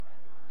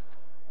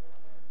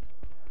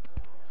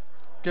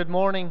Good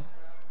morning.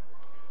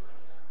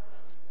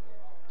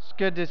 It's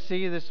good to see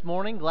you this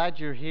morning. Glad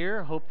you're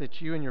here. Hope that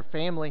you and your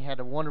family had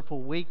a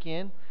wonderful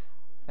weekend.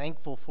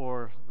 Thankful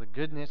for the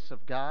goodness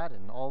of God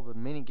and all the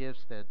many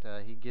gifts that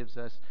He gives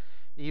us,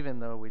 even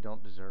though we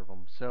don't deserve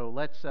them. So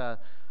let's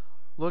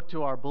look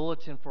to our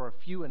bulletin for a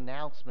few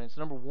announcements.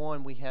 Number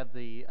one, we have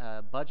the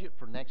budget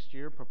for next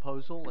year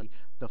proposal.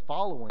 The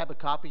following, have a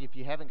copy. If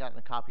you haven't gotten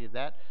a copy of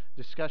that,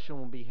 discussion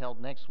will be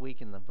held next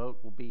week, and the vote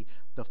will be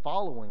the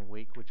following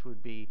week, which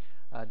would be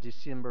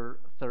December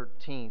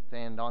 13th.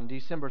 And on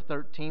December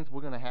 13th,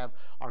 we're going to have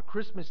our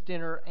Christmas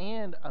dinner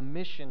and a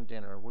mission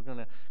dinner. We're going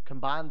to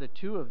combine the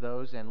two of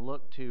those and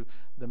look to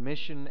the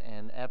mission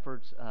and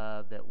efforts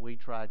that we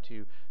try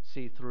to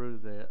see through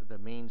the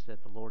means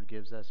that the Lord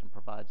gives us and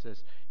provides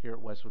us here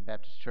at Westwood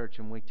Baptist Church.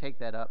 And we take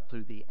that up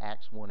through the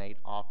Acts 1:8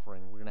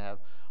 offering. We're going to have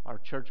our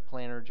church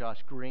planner,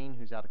 Josh Green,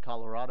 who's out of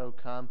Colorado,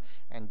 come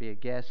and be a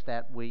guest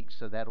that week.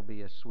 So that'll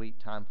be a sweet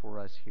time for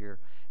us here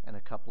in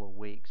a couple of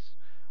weeks.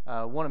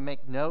 I want to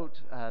make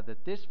note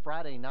that this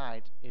Friday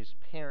night is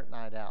Parent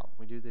Night Out.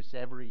 We do this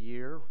every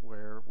year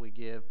where we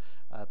give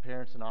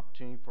parents an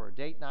opportunity for a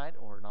date night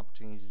or an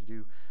opportunity to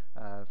do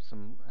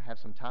have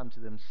some time to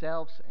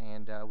themselves,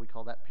 and we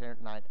call that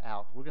Parent Night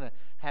Out. We're going to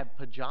have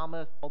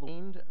pajama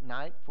themed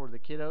night for the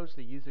kiddos.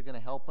 The youth are going to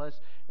help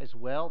us as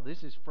well.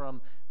 This is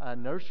from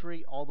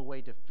nursery all the way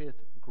to 5th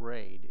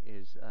grade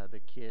is the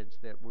kids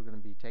that we're going to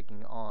be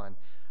taking on.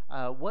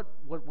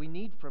 What we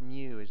need from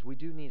you is we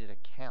do need an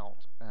account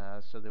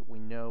so that we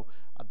know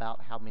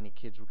about how many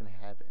kids we're going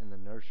to have in the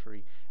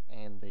nursery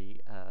and the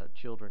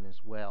children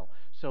as well.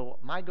 So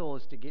my goal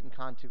is to get in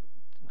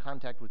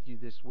contact with you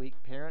this week,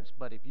 parents,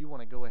 but if you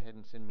want to go ahead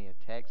and send me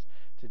a text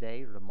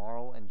today or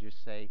tomorrow and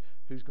just say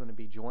who's going to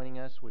be joining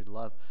us, we'd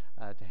love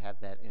to have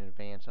that in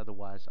advance.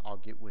 Otherwise, I'll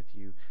get with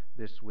you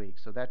this week.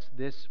 So that's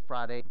this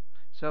Friday.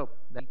 So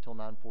that's till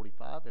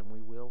 9:45, and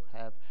we will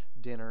have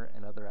dinner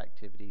and other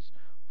activities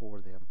for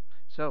them.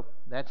 So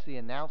that's the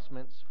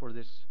announcements for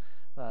this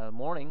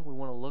morning. We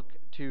want to look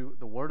to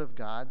the Word of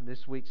God.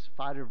 This week's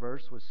fighter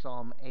verse was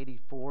Psalm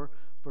 84,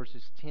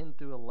 verses 10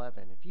 through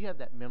 11. If you have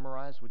that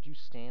memorized, would you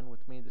stand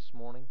with me this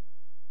morning?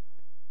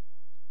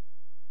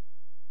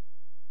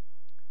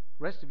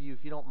 The rest of you,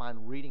 if you don't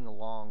mind reading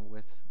along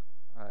with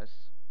us,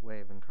 way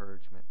of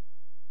encouragement.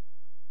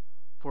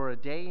 For a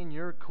day in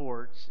your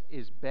courts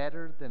is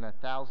better than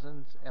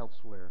 1,000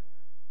 elsewhere.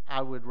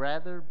 I would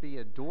rather be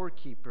a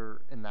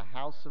doorkeeper in the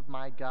house of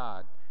my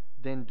God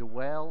than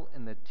dwell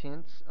in the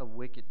tents of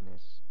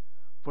wickedness.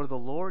 For the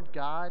Lord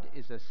God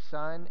is a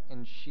sun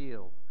and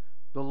shield.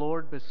 The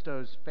Lord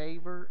bestows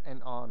favor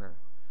and honor.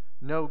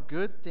 No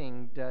good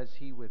thing does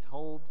he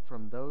withhold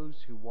from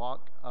those who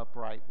walk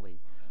uprightly.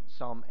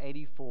 Psalm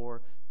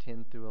 84,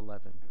 10 through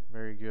 11.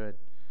 Very good.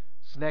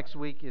 So next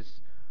week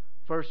is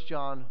 1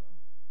 John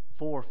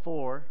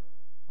 4:4.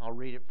 I'll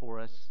read it for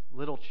us.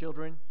 Little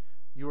children,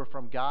 you are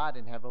from God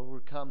and have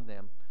overcome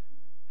them.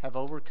 Have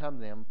overcome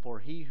them, for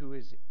he who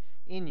is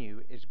in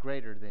you is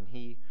greater than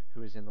he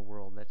who is in the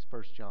world. That's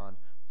 1 John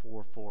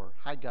 4:4.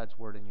 Hide God's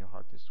word in your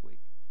heart this week.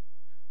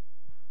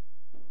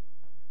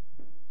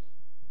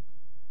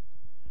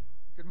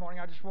 Good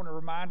morning. I just want to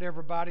remind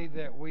everybody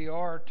that we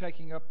are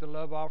taking up the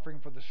love offering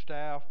for the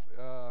staff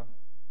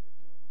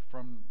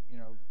from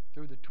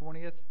through the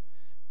 20th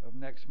of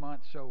next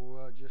month.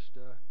 So just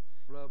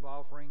love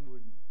offering.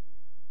 Would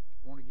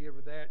want to give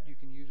her that, you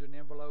can use an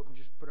envelope and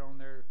just put on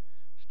there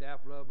staff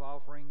love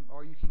offering,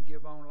 or you can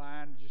give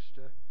online.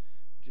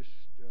 Just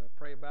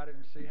pray about it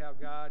and see how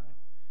God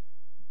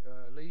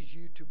leads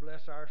you to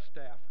bless our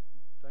staff.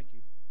 Thank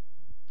you.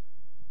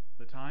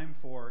 The time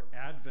for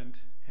Advent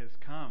has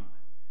come,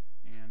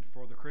 and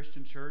for the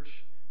Christian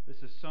church,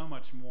 this is so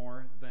much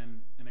more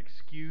than an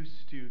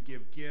excuse to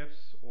give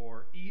gifts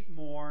or eat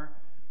more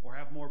or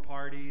have more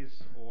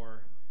parties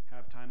or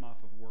have time off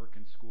of work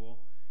and school.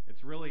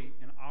 It's really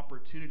an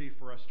opportunity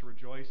for us to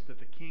rejoice that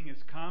the King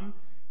has come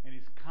and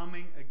he's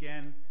coming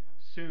again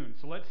soon.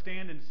 So let's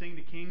stand and sing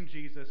to King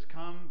Jesus,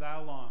 Come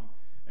Thou Long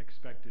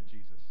Expected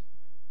Jesus.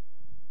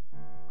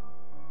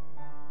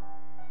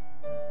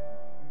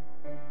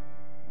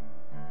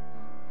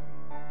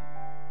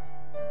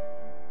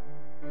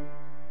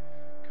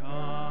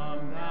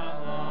 Come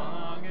Thou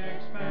long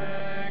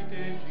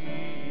expected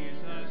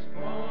Jesus,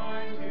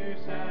 born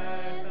to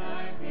set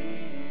Thy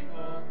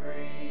people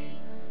free.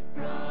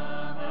 From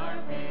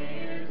our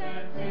fears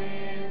and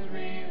sins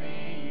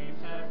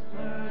release us,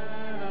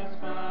 let us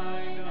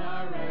find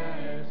our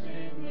rest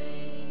in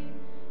Thee.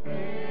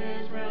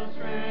 Israel's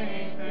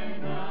strength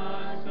and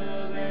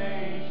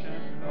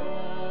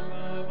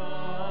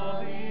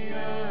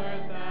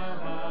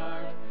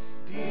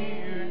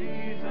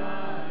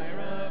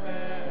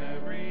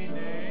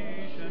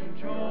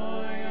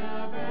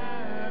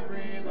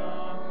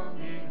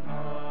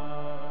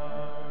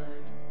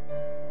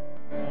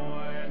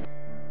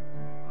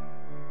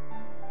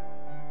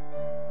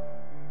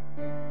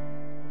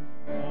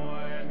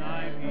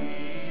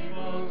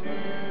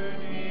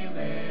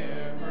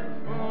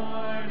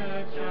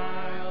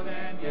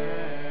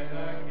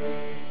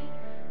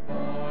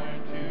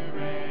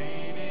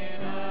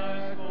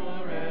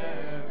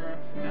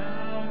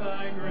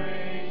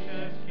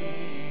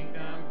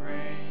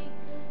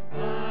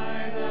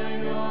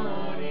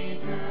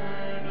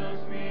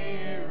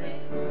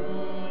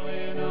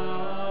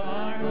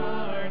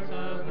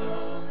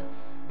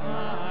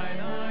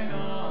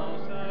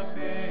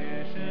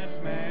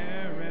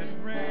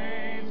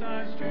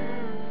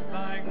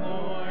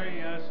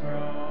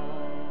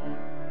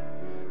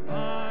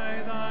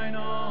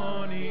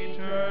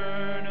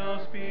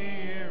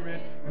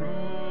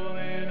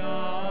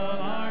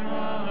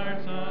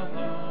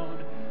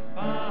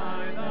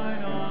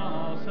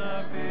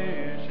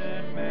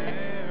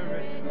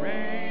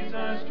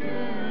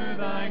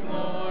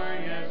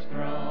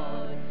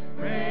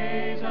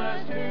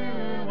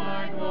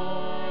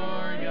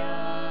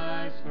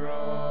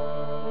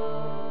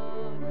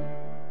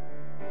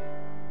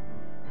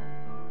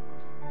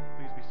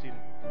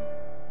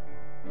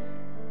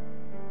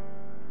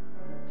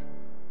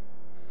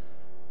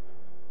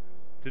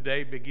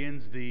Today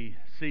begins the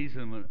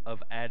season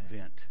of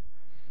Advent.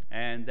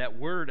 And that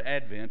word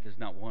Advent is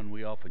not one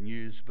we often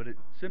use, but it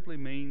simply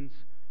means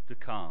to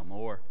come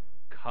or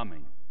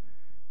coming.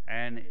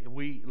 And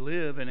we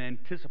live in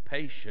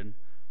anticipation,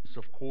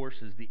 of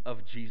course, is the of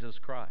Jesus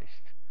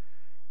Christ.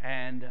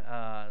 And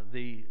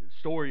the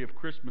story of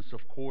Christmas,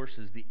 of course,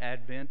 is the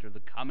advent or the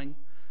coming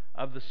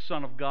of the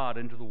Son of God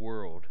into the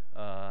world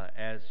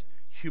as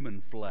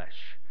human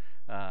flesh,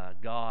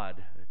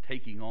 God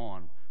taking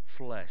on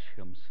flesh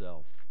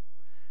himself.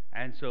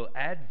 And so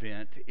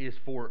Advent is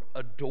for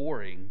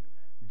adoring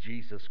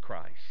Jesus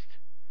Christ.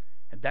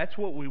 And that's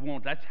what we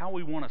want. That's how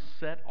we want to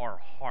set our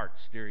hearts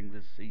during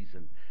this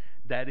season.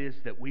 That is,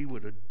 that we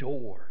would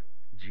adore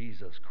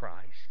Jesus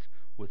Christ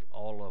with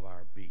all of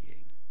our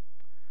being.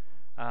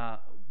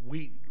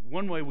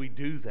 One way we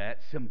do that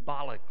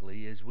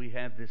symbolically is we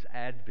have this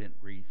Advent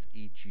wreath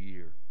each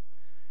year.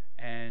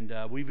 And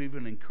we've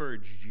even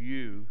encouraged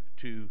you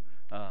to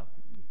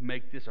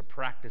make this a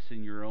practice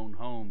in your own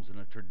homes and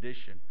a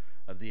tradition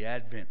of the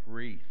Advent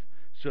wreath,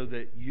 so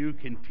that you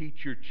can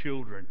teach your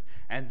children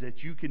and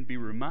that you can be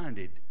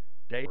reminded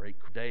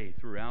day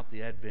throughout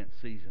the Advent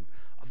season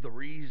of the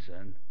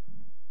reason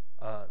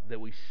that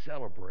we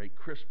celebrate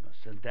Christmas,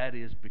 and that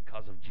is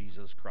because of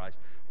Jesus Christ.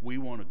 We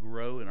want to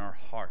grow in our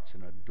hearts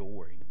in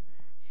adoring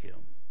Him.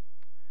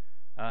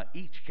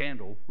 Each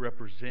candle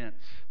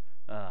represents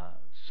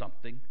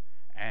something,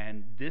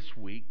 and this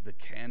week the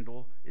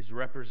candle is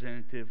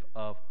representative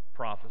of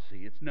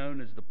prophecy. It's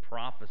known as the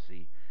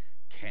prophecy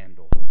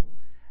candle.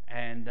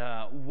 And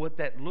what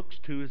that looks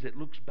to is it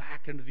looks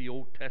back into the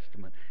Old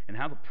Testament and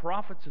how the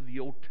prophets of the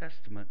Old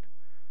Testament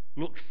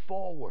looked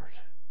forward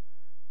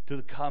to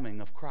the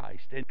coming of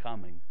Christ and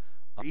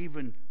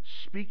even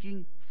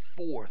speaking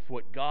forth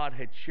what God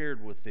had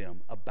shared with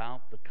them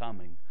about the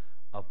coming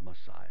of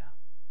Messiah.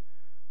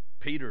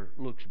 Peter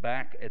looks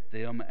back at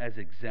them as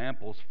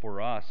examples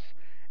for us,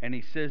 and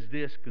he says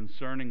this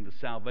concerning the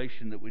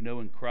salvation that we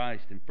know in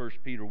Christ in 1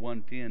 Peter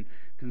 1:10.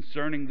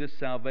 Concerning this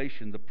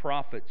salvation, the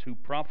prophets who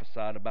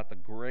prophesied about the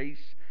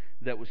grace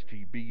that was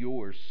to be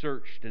yours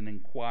searched and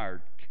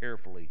inquired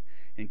carefully,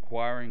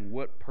 inquiring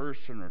what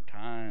person or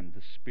time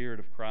the Spirit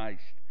of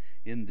Christ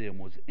in them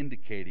was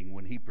indicating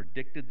when he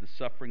predicted the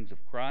sufferings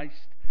of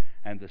Christ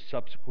and the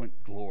subsequent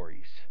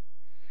glories.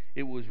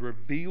 It was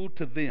revealed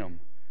to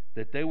them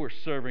that they were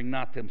serving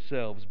not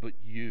themselves but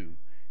you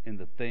in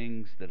the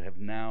things that have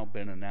now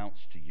been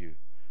announced to you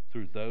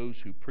through those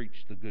who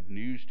preach the good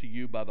news to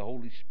you by the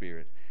Holy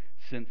Spirit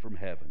sent from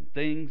heaven,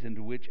 things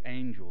into which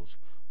angels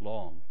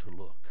long to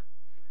look.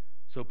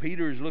 So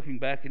Peter is looking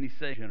back and he's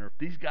saying,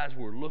 these guys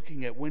were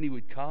looking at when he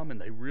would come, and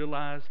they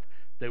realized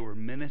they were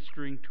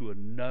ministering to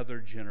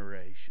another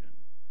generation.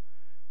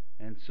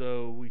 And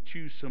so we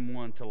choose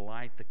someone to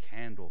light the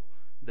candle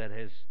that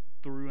has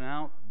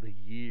throughout the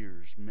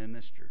years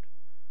ministered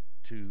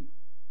to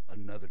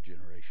another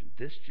generation,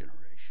 this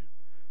generation,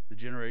 the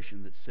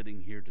generation that's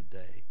sitting here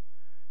today,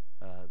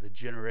 the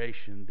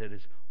generation that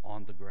is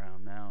on the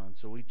ground now. And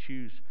so we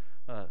choose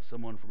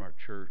someone from our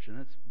church, and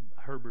that's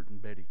Herbert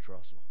and Betty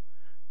Trussell.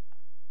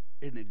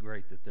 Isn't it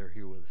great that they're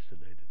here with us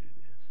today to do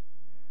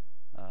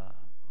this?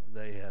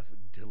 They have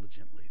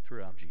diligently,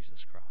 throughout Jesus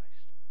Christ,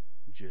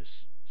 just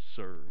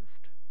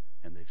served,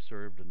 and they've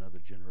served another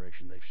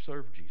generation. They've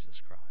served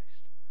Jesus Christ,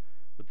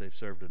 but they've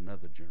served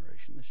another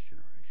generation, this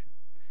generation.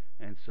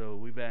 And so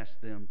we've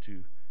asked them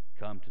to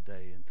come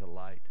today and to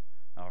light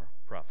our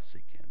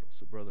prophecy candle.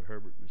 So Brother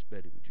Herbert and Miss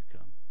Betty, would you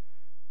come?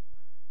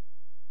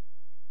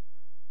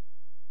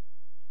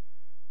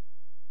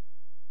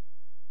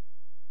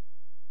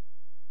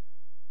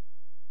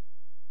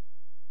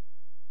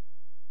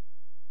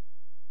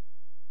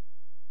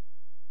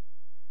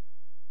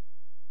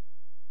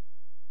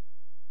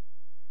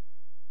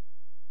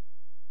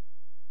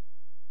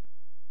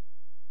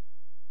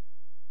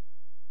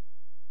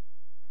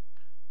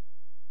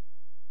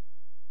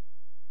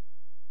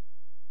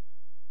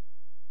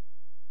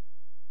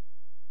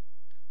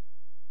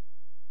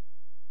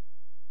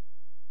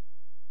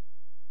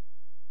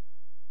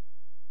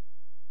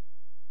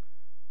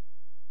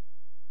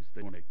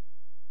 They want to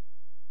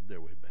make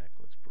their way back.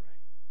 Let's pray.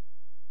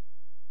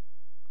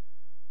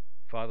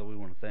 Father, we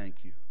want to thank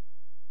you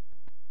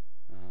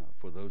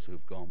for those who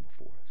have gone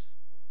before us,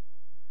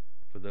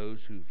 for those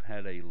who've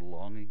had a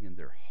longing in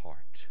their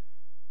heart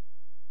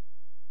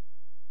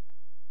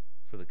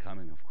for the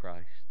coming of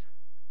Christ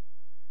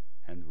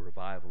and the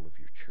revival of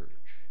your church.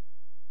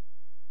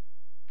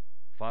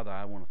 Father,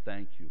 I want to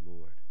thank you,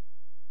 Lord,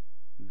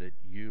 that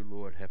you,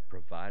 Lord, have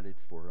provided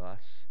for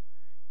us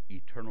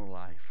eternal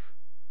life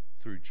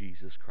through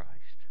Jesus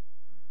Christ,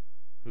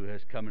 who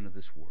has come into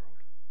this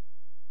world,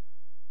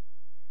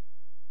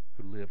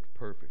 who lived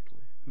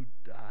perfectly, who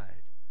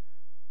died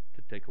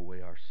to take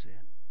away our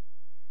sin,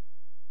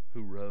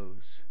 who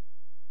rose,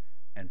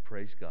 and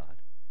praise God,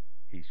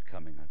 he's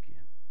coming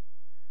again.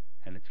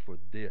 And it's for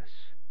this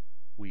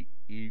we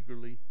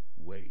eagerly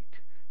wait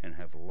and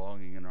have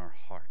longing in our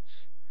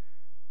hearts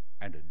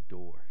and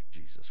adore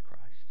Jesus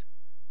Christ.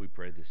 We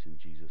pray this in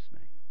Jesus'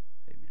 name.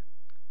 Amen.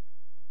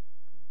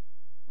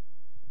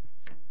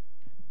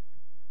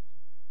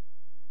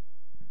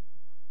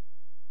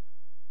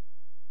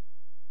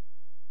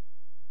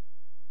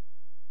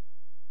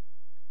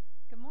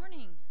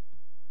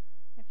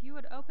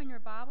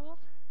 Bibles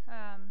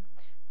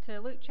to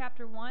Luke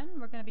chapter 1.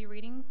 We're going to be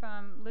reading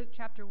from Luke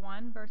chapter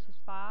 1, verses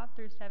 5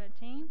 through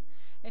 17.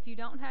 If you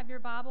don't have your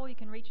Bible, you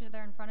can reach it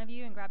there in front of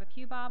you and grab a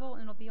pew Bible,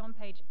 and it'll be on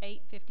page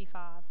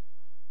 855.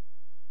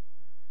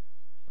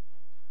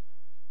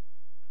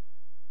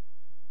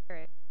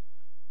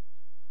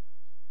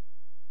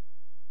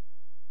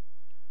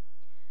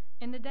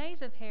 In the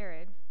days of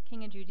Herod,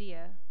 king of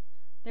Judea,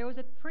 there was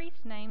a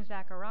priest named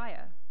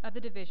Zachariah of the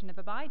division of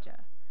Abijah,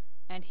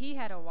 and he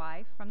had a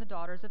wife from the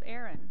daughters of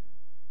Aaron,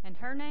 and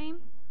her name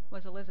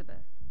was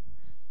Elizabeth.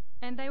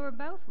 And they were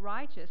both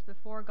righteous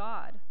before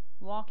God,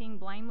 walking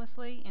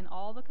blamelessly in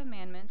all the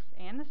commandments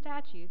and the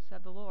statutes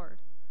of the Lord.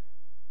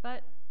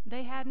 But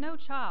they had no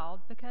child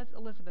because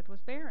Elizabeth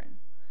was barren,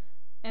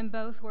 and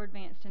both were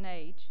advanced in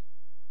age.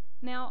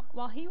 Now,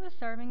 while he was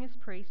serving as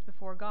priest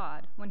before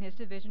God, when his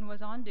division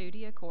was on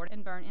duty according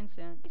and burn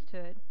incense,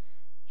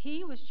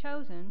 he was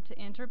chosen to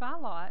enter by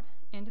lot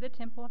into the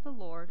temple of the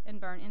Lord and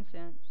burn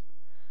incense.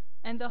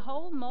 And the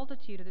whole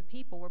multitude of the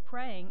people were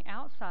praying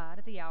outside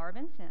at the hour of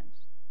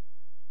incense.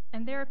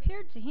 And there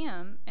appeared to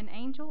him an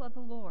angel of the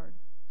Lord,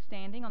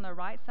 standing on the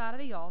right side of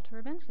the altar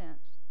of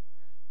incense.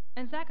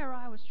 And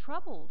Zechariah was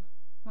troubled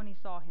when he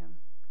saw him,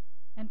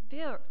 and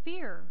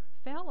fear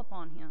fell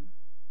upon him.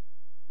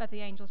 But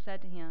the angel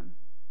said to him,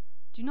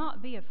 "Do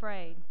not be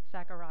afraid,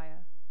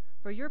 Zechariah,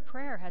 for your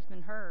prayer has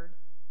been heard.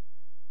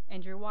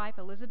 And your wife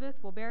Elizabeth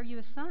will bear you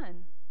a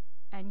son,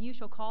 and you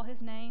shall call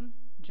his name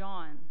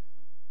John.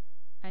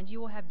 And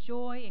you will have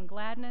joy and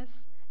gladness,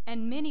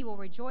 and many will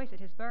rejoice at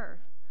his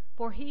birth,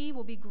 for he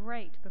will be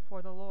great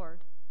before the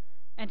Lord.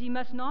 And he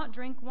must not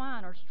drink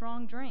wine or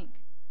strong drink,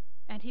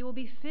 and he will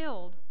be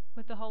filled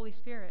with the Holy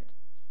Spirit,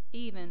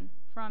 even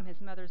from his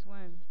mother's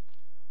womb.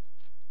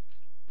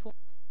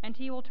 And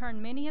he will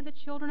turn many of the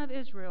children of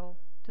Israel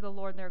to the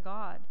Lord their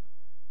God,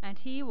 and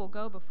he will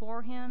go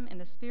before him in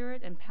the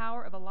spirit and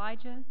power of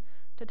Elijah,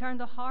 to turn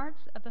the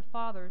hearts of the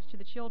fathers to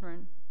the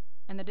children,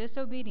 and the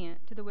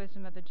disobedient to the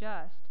wisdom of the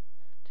just,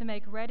 to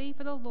make ready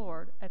for the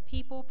Lord a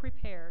people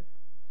prepared."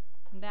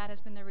 And that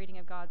has been the reading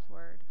of God's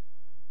word.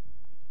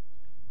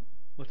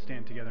 Let's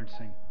stand together and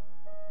sing.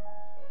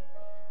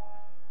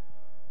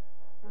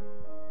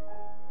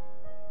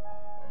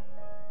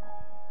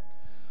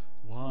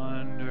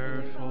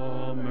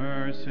 Wonderful,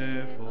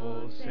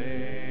 merciful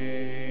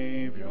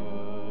Savior,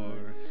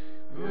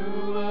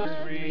 who was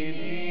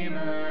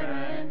Redeemer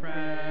and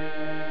friend,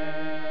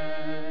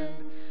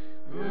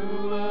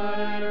 who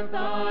would have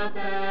thought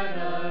that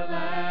a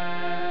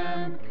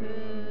lamb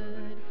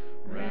could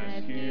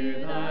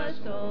rescue the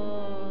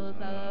souls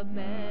of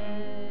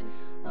men?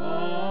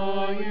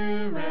 Oh,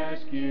 you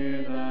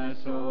rescue the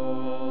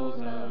souls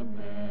of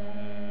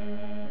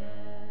men.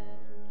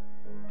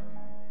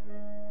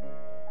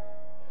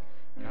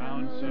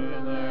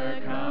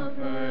 Counselor,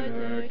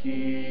 Comforter,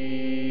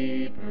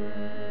 Keeper,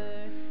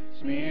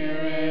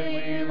 Spirit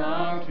we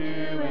long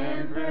to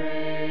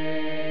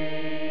embrace.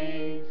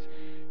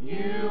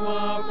 You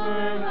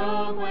offer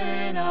hope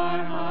when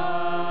our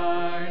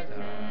hearts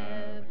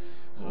have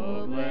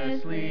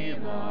hopelessly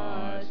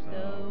lost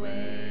the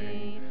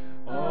way.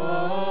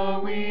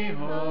 Oh, we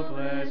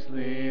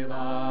hopelessly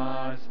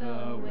lost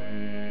the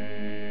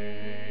way.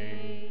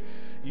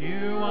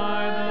 You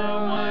are the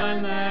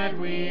one that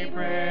we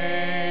praise.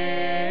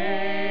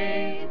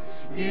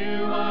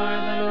 You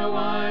are the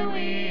one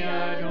we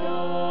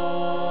adore.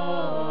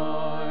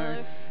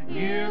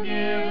 You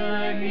give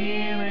the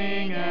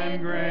healing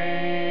and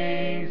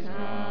grace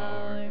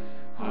our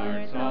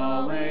hearts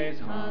always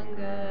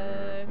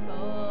hunger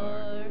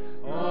for.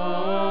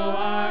 Oh,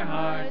 our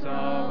hearts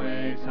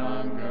always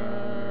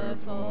hunger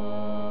for.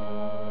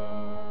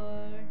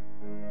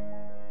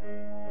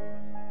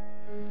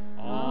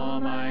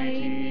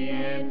 Almighty,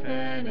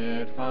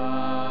 infinite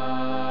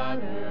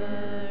Father,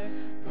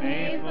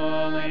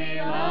 faithfully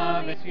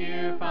lovest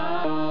you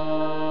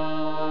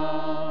found.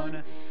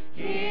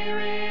 Here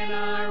in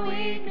our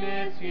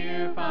weakness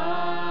you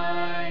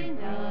find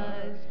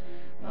us,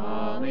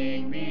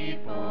 falling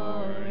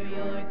before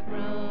your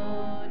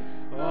throne.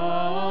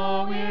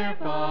 Oh, we're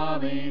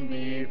falling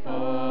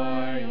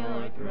before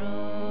your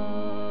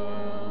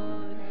throne.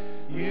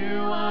 You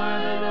are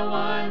the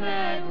one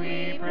that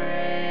we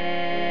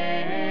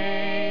praise.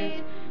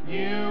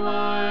 You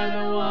are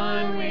the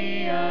one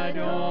we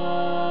adore.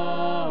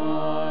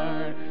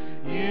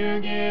 You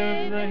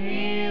give the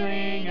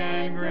healing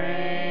and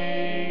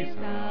grace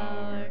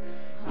our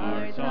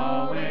hearts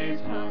always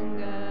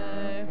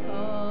hunger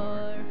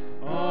for.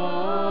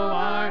 Oh,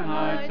 our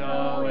hearts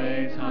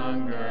always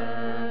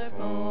hunger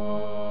for.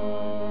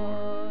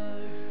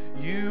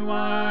 You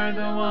are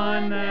the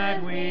one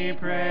that we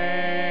praise.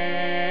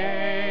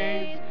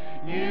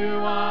 You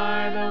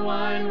are the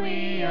one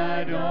we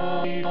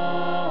adore.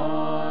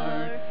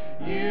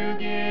 You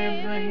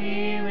give the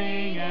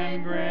healing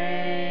and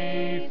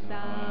grace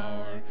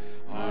our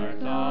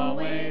hearts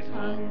always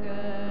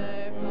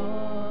hunger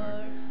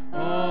for.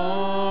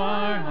 Oh,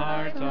 our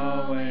hearts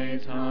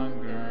always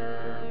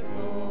hunger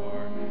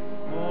for.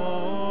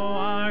 Oh,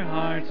 our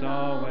hearts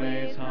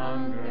always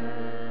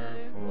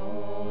hunger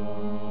for.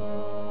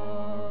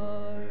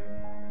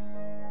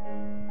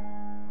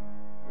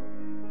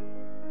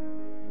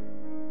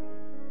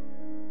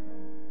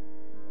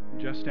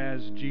 just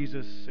as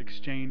Jesus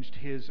exchanged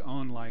his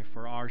own life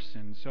for our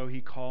sin, so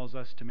he calls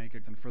us to make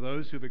it. And for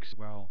those who've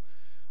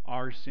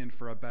our sin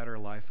for a better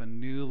life, a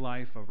new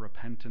life of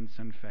repentance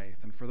and faith.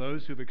 And for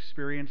those who've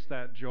experienced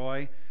that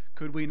joy,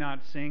 could we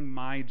not sing,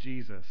 "My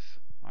Jesus,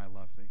 I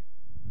love thee"?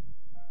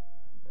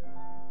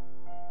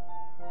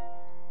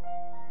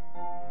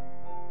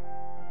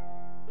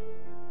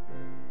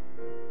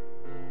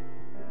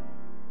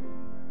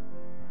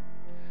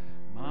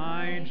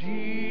 My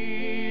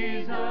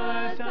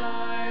Jesus,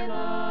 I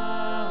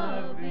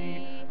love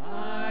thee,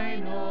 I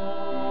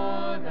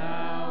know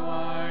thou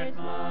art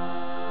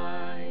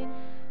mine.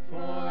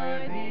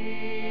 For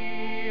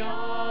thee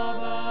all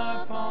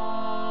the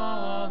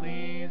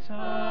follies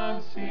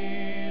of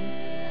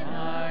sin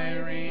I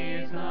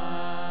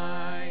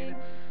resign.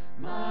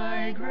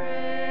 My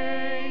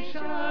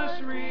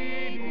gracious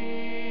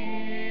Redeemer,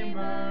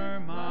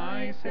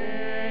 my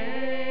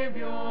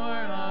Savior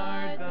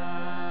art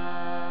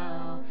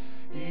thou.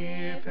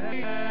 If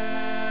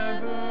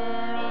ever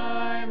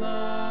I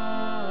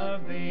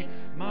love thee,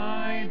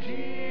 my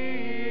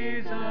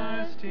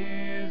Jesus,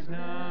 'tis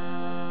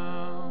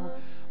now.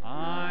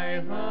 I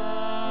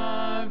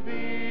love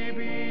thee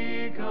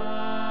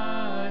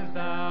because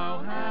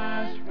thou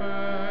hast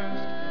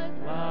first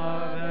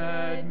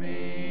loved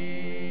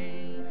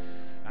me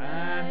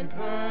and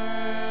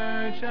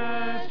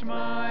purchased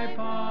my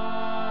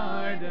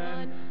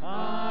pardon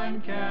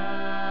on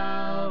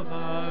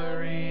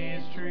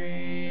Calvary's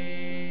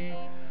tree.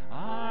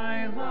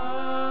 I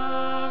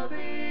love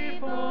thee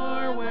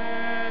for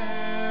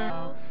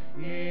where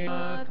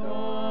the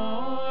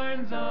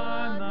thorns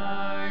on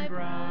thy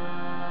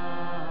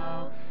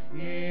brow.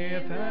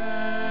 If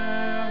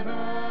ever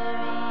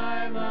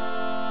I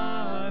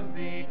love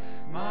thee,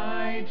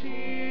 my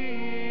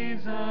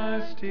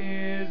Jesus,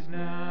 'tis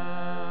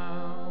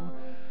now.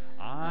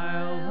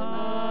 I'll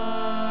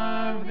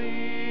love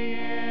thee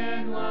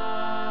in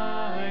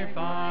life,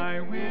 I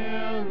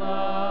will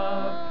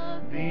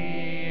love thee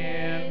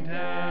in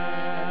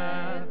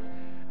death,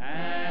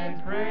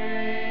 and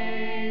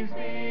praise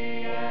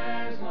thee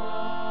as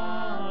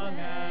long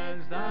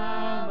as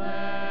thou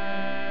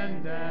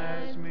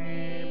lendest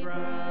me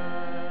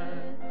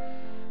breath,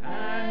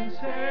 and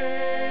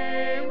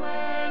say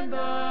when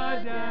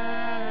the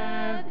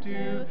death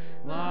dew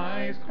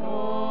lies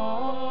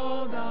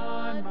cold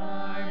on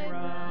my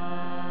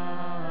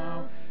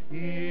brow,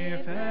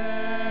 if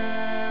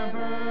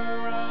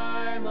ever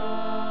I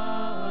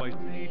love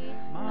thee,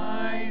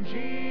 my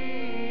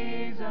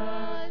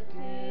Jesus,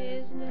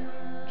 'tis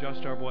now.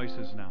 Just our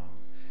voices now.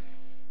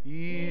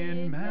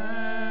 In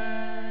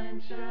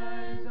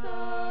mansions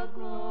of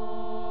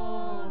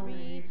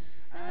glory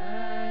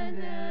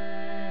and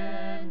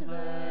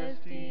endless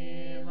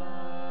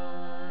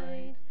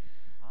delight,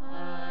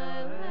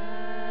 I'll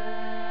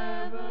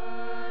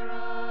ever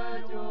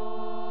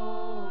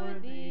adore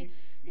thee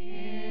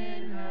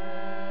in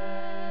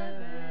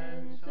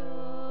heaven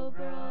so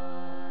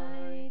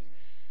bright,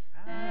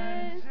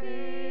 and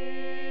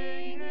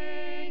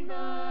singing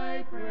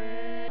thy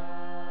praise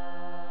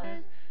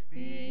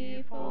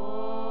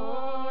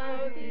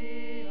before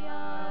thee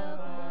I'll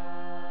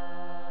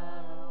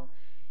bow.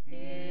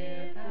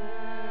 If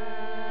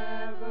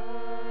ever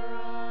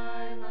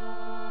I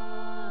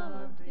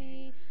love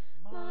thee,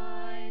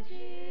 my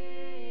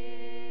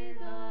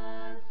Jesus,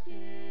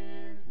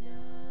 'tis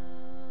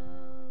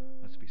now.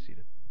 Let's be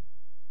seated.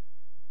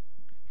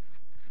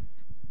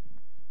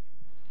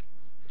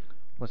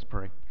 Let's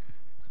pray.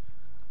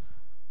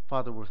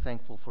 Father, we're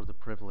thankful for the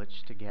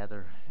privilege to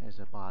gather as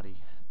a body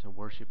to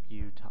worship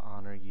you, to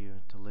honor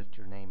you, to lift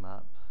your name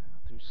up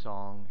through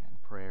song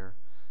and prayer.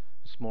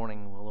 This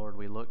morning, Lord,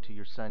 we look to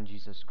your Son,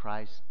 Jesus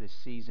Christ. This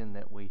season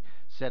that we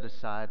set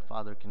aside,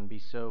 Father, can be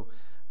so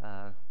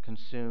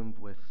consumed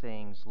with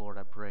things. Lord,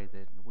 I pray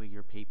that we,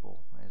 your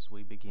people, as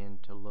we begin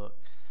to look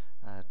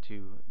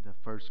to the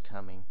first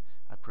coming,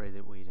 I pray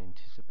that we'd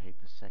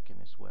anticipate the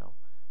second as well,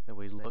 that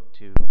we look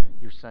to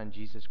your Son,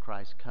 Jesus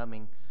Christ,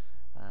 coming,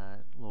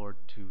 Lord,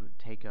 to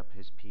take up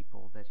his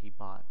people that he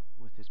bought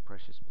with his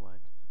precious blood.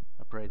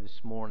 I pray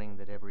this morning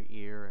that every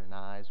ear and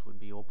eyes would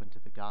be open to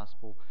the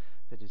gospel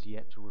that is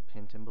yet to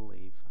repent and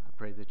believe. I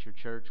pray that your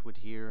church would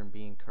hear and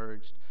be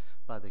encouraged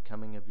by the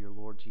coming of your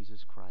Lord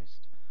Jesus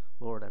Christ.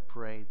 Lord, I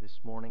pray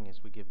this morning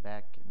as we give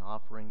back an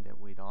offering that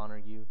we'd honor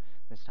you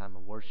this time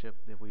of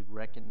worship, that we'd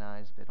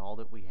recognize that all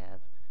that we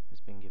have has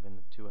been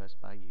given to us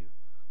by you.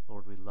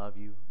 Lord, we love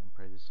you and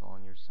pray this all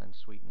in your Son's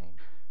sweet name.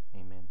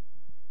 Amen.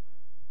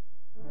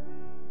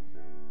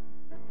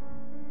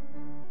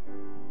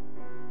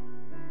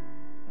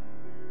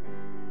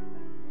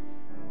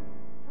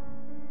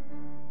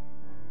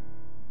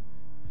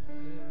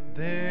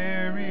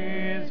 There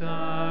is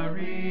a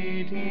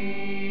Redeemer,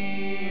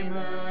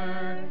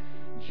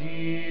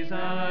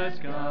 Jesus,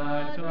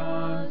 God's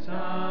own Son,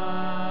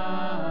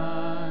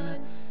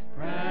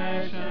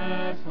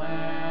 precious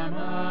Lamb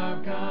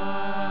of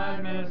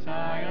God,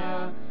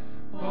 Messiah,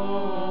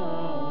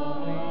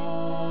 Holy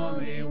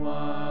One.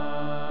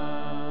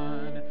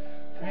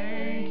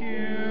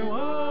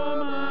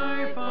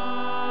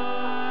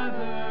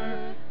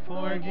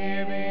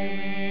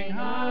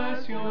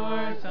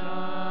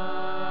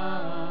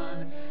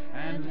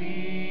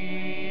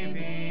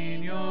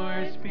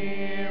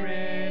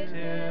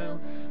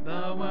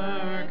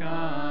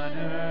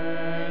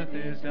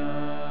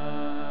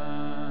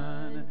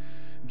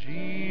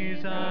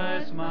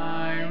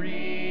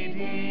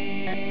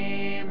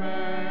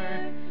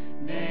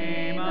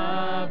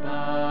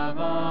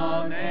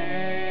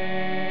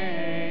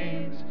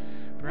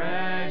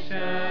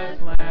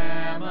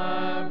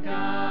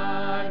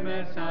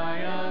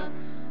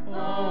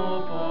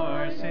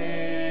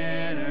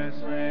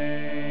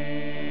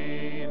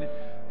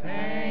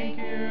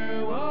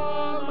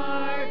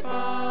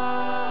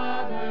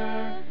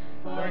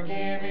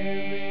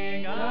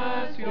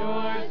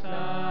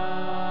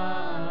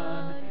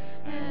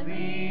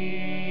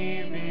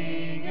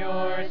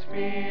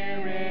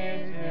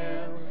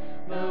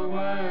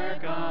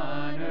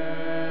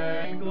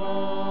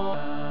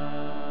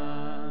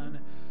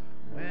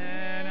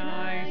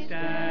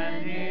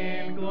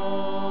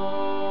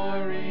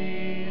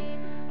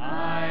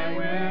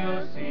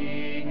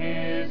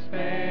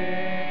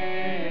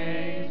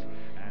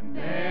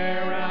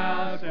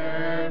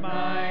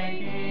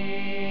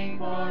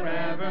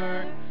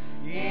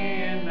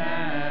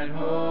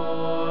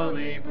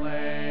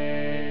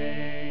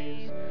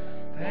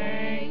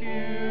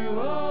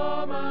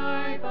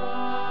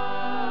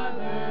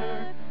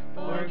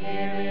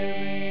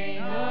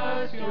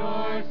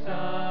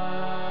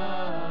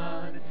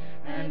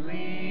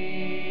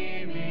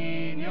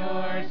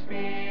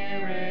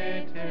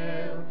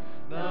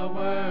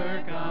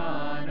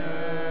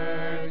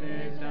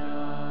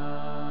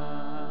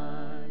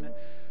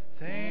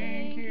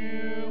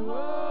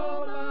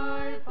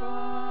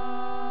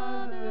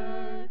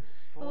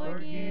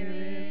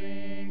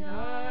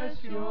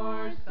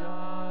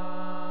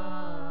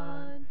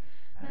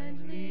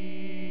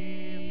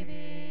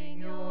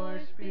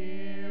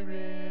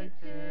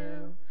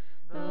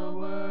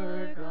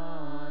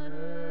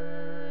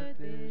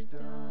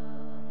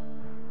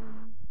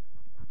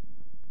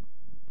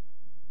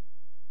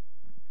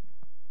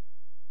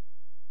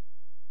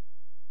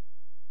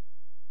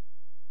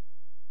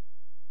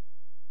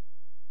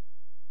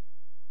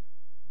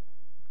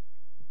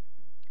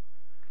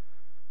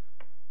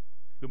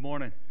 Good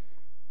morning.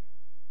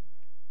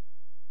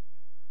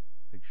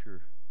 Make sure.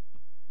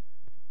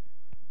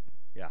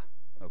 Yeah,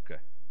 okay.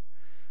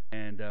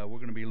 And we're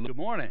going to be, good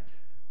morning.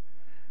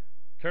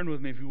 Turn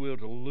with me, if you will,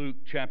 to Luke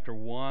chapter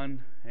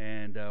 1,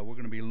 and we're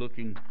going to be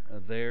looking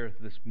there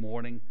this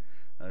morning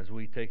as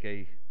we take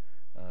a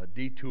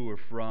detour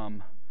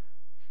from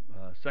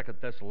 2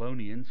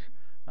 Thessalonians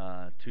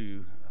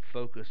to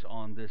focus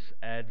on this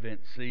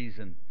Advent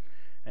season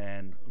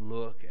and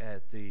look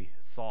at the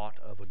thought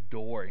of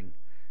adoring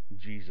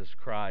Jesus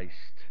Christ.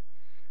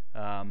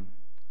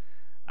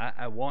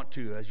 I want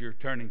to, as you're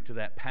turning to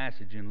that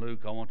passage in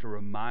Luke, I want to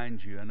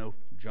remind you, I know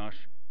Josh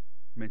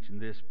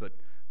mentioned this, but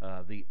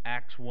the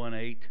Acts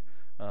 1:8,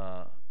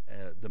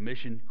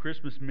 the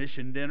Christmas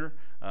mission dinner,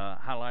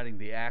 highlighting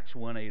the Acts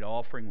 1:8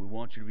 offering. We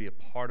want you to be a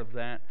part of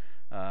that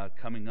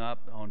coming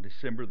up on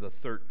December the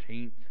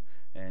 13th,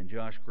 and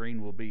Josh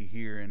Green will be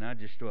here. And I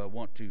just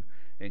want to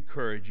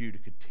encourage you to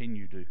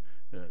continue to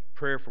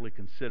prayerfully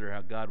consider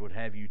how God would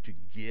have you to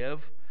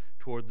give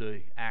toward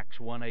the Acts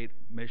 1:8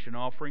 mission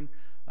offering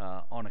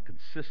on a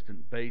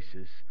consistent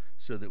basis,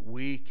 so that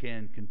we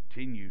can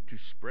continue to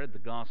spread the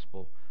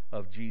gospel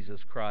of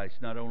Jesus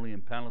Christ, not only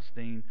in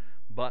Palestine,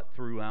 but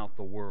throughout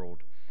the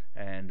world.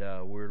 And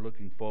we're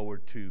looking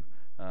forward to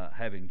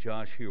having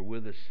Josh here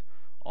with us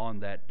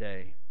on that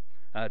day.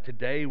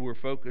 Today we're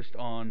focused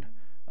on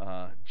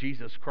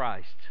Jesus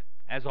Christ,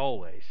 as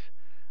always,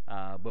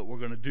 but we're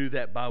going to do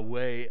that by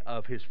way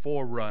of his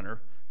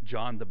forerunner,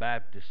 John the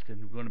Baptist,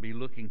 and we're going to be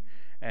looking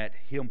at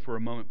him for a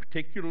moment,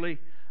 particularly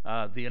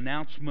the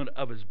announcement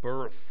of his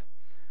birth.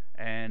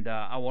 And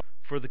I want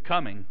for the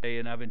coming,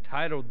 and I've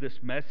entitled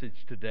this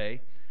message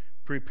today,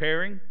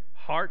 Preparing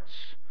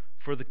Hearts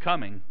for the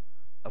Coming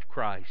of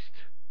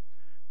Christ.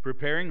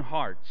 Preparing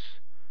hearts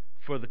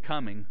for the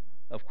coming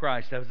of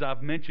Christ. As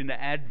I've mentioned,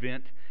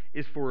 Advent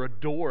is for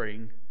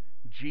adoring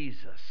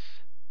Jesus.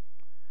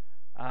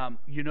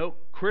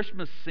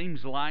 Christmas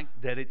seems like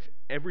that it's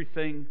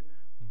everything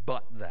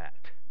but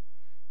that.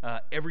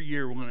 Every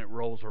year when it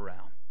rolls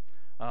around.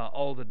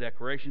 All the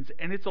decorations,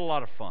 and it's a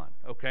lot of fun,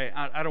 okay?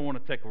 I don't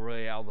want to take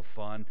away all the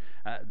fun,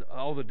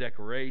 all the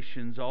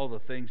decorations, all the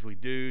things we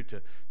do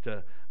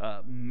to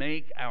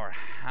make our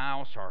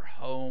house, our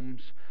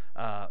homes,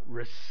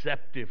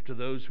 receptive to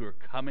those who are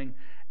coming,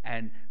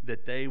 and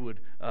that they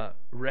would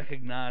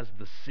recognize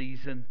the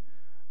season.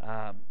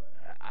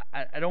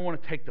 I don't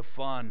want to take the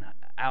fun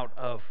out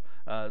of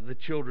the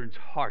children's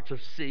hearts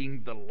of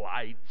seeing the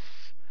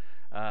lights.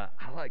 I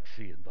like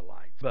seeing the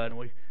lights, but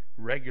we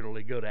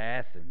regularly go to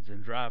Athens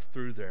and drive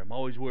through there. I'm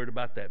always worried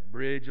about that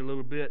bridge a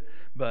little bit,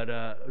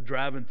 but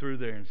driving through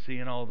there and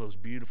seeing all those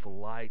beautiful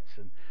lights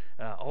and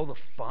all the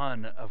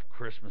fun of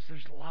Christmas.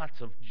 There's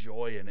lots of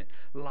joy in it,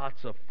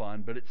 lots of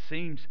fun, but it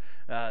seems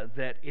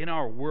that in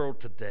our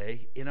world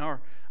today, in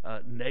our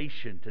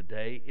nation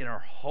today, in our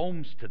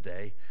homes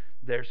today,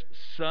 there's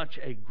such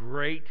a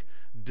great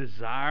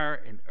desire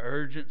and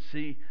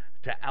urgency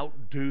to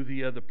outdo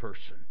the other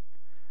person.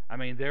 I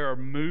mean, there are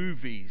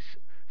movies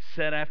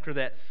set after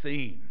that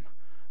theme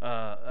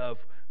of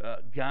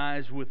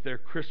guys with their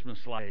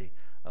Christmas light,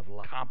 of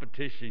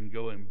competition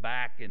going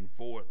back and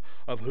forth,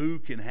 of who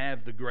can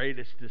have the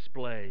greatest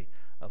display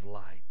of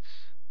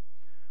lights.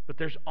 But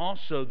there's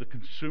also the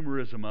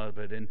consumerism of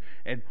it,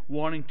 and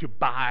wanting to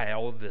buy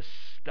all this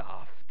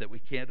stuff that we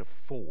can't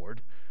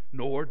afford,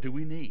 nor do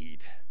we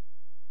need.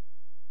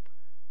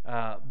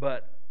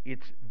 But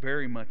it's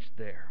very much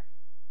there.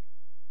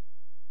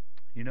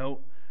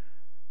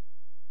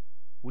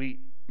 We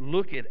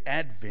look at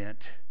Advent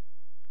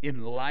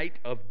in light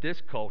of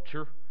this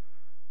culture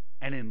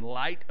and in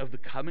light of the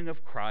coming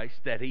of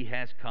Christ, that he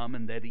has come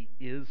and that he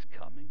is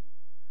coming.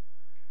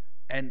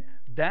 And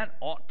that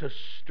ought to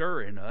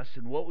stir in us,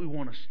 and what we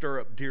want to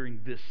stir up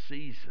during this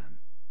season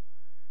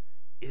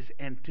is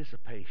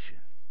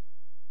anticipation,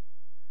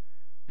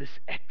 this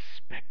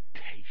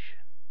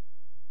expectation.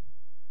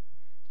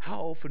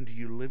 How often do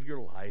you live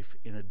your life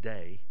in a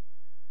day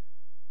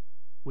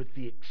with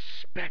the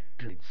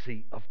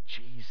expectancy of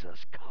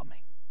Jesus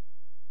coming?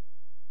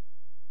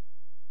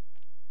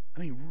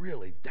 I mean,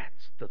 really,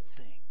 that's the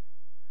thing.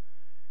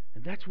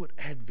 And that's what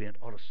Advent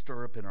ought to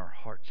stir up in our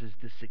hearts, is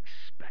this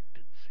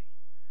expectancy.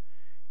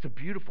 It's a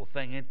beautiful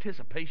thing.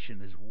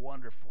 Anticipation is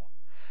wonderful.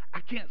 I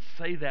can't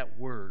say that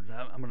word.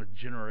 I'm going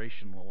to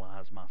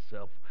generationalize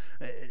myself.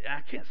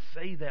 I can't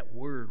say that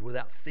word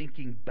without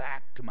thinking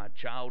back to my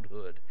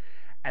childhood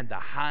and the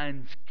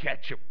Heinz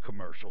ketchup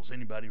commercials.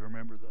 Anybody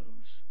remember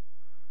those?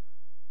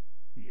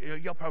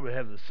 Y'all probably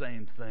have the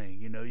same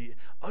thing. They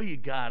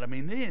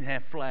didn't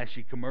have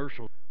flashy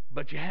commercials,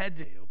 but you had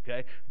to,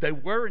 okay? They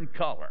were in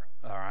color,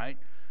 all right?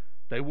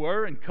 They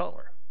were in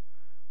color.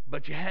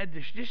 But you had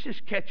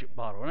this ketchup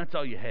bottle, and that's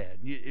all you had.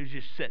 It was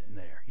just sitting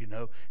there,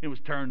 It was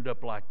turned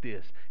up like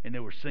this, and they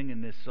were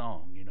singing this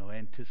song,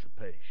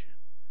 anticipation.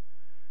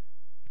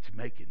 It's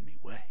making me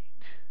wait.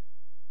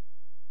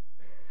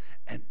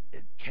 And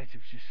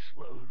ketchup's just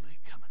slowly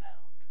coming out.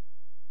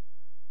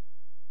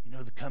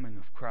 The coming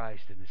of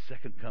Christ and his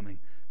second coming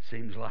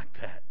seems like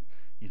that.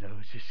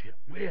 It's just,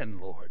 when,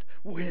 Lord?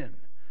 When?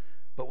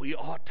 But we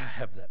ought to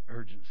have that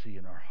urgency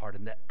in our heart,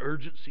 and that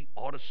urgency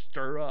ought to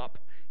stir up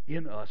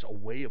in us a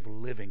way of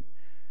living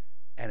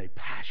and a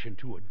passion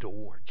to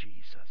adore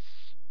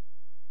Jesus.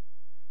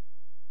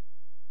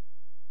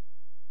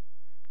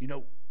 You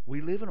know,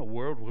 we live in a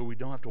world where we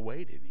don't have to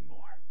wait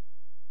anymore.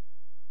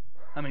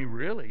 I mean,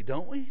 really,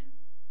 don't we?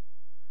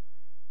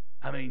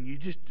 I mean,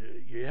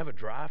 you have a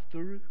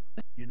drive-through,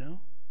 you know?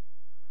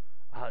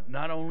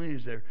 Not only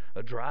is there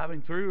a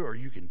driving through, or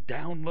you can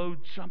download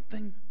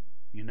something,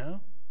 you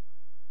know?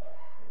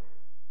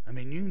 I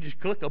mean, you can just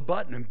click a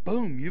button and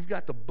boom, you've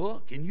got the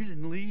book, and you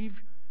didn't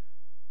leave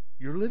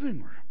your living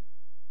room.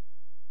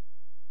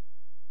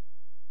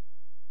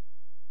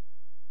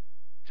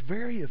 It's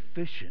very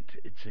efficient,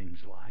 it seems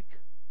like.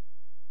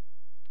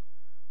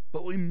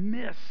 But we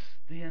miss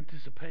the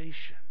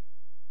anticipation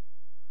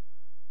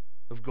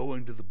of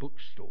going to the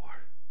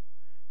bookstore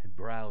and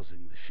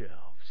browsing the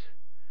shelves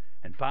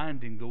and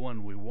finding the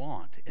one we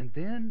want. And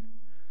then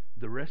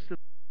the rest of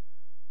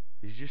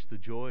it is just the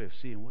joy of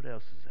seeing what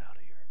else is out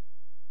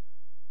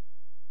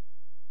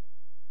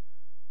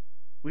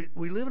here.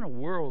 We live in a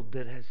world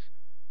that has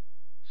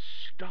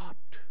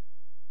stopped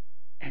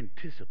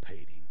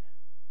anticipating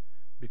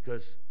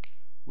because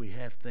we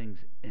have things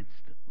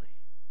instantly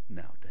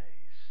nowadays.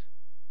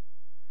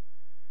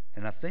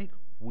 And I think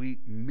we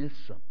miss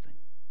something.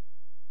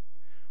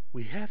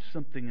 We have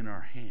something in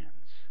our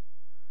hands,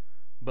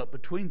 but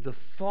between the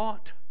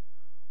thought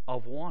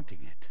of wanting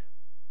it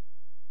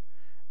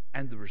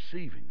and the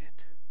receiving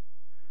it,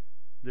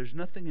 there's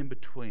nothing in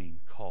between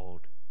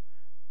called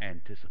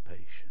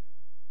anticipation.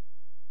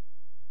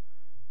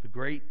 The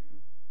great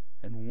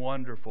and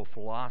wonderful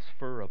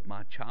philosopher of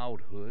my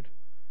childhood,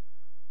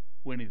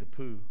 Winnie the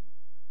Pooh,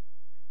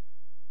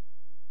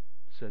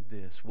 said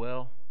this.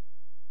 Well,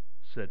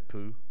 said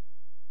Pooh,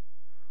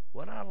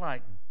 what I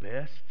like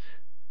best,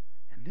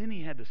 and then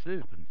he had to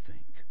sit up and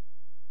think.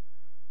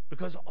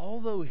 Because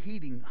although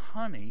eating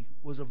honey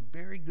was a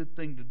very good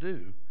thing to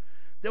do,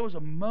 there was a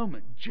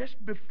moment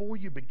just before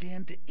you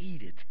began to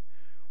eat it,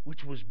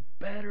 which was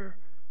better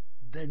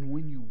than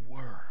when you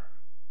were.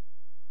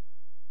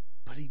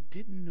 But he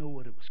didn't know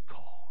what it was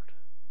called.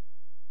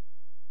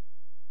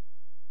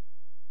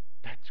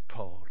 That's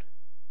called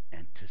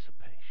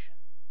anticipation.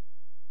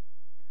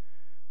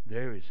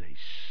 There is a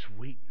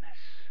sweetness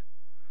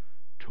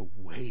to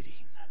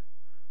waiting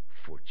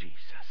for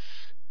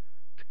Jesus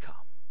to come.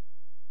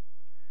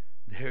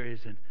 There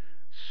is a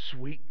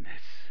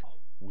sweetness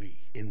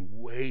in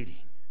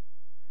waiting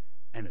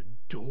and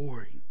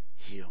adoring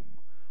Him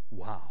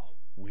while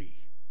we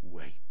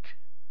wait.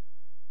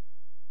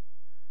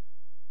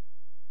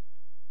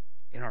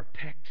 In our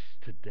text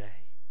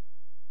today,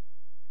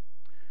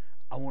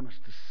 I want us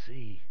to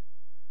see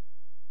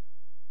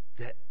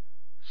that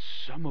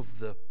some of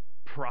the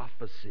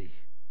prophecy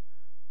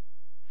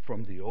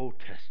from the Old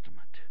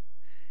Testament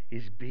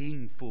is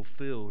being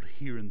fulfilled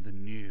here in the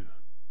New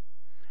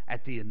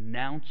at the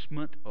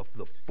announcement of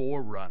the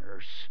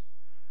forerunner's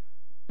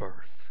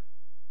birth,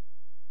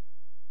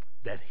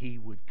 that He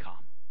would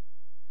come.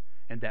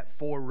 And that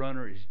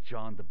forerunner is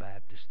John the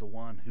Baptist, the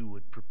one who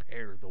would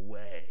prepare the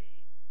way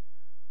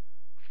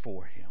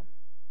for Him.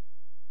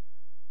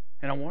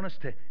 And I want us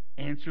to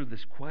answer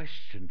this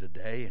question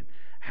today. And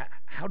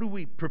how do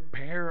we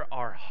prepare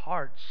our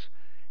hearts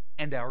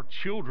and our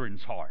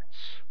children's hearts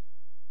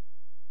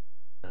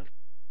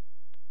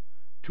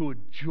to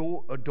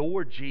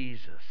adore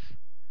Jesus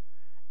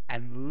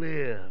and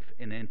live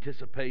in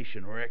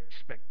anticipation or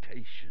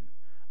expectation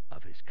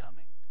of His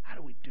coming? How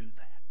do we do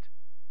that?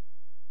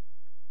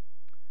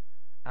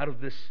 Out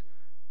of this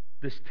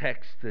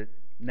text that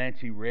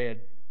Nancy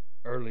read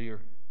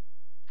earlier,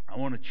 I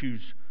want to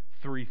choose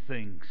three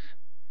things.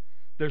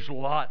 There's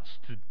lots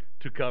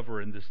to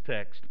cover in this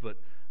text, but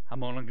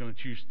I'm only going to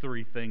choose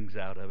three things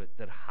out of it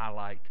that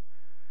highlight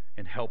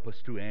and help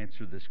us to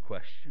answer this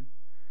question.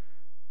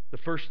 The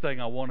first thing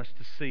I want us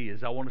to see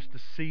is I want us to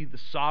see the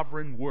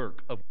sovereign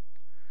work of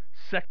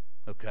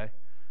God.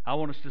 I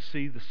want us to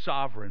see the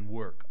sovereign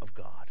work of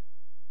God.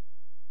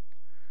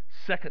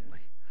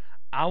 Secondly,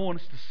 I want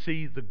us to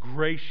see the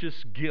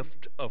gracious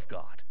gift of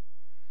God.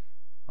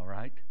 All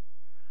right?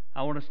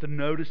 I want us to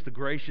notice the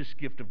gracious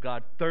gift of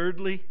God.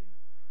 Thirdly,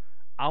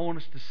 I want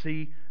us to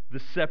see the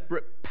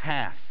separate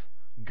path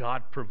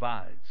God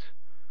provides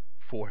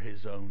for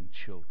His own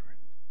children.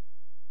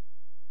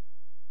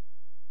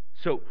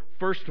 So,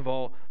 first of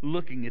all,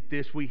 looking at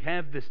this, we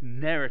have this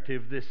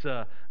narrative,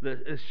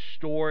 this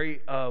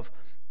story of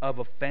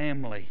a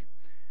family.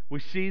 We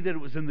see that it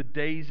was in the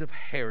days of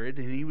Herod,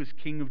 and he was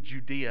king of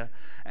Judea,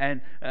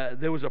 and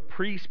there was a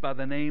priest by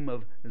the name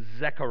of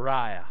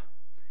Zechariah.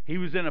 He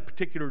was in a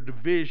particular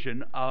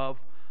division of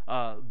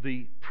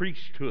the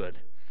priesthood,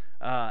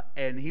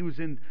 and he was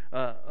in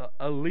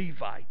a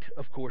Levite,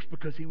 of course,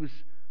 because he was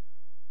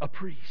a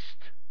priest.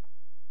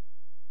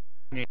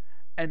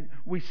 And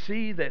we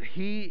see that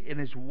he and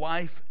his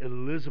wife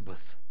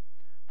Elizabeth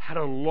had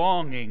a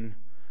longing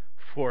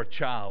for a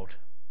child.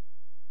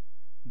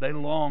 They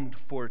longed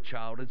for a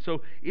child. And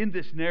so in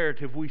this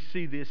narrative we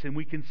see this, and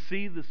we can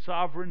see the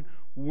sovereign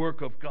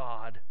work of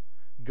God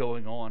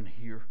going on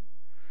here.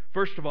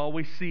 First of all,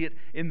 we see it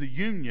in the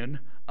union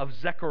of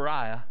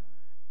Zechariah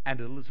and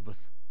Elizabeth,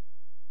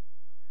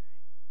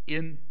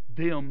 in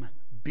them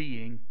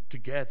being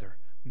together,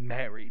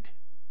 married.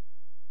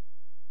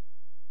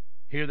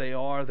 Here they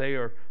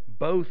are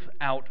both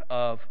out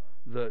of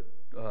the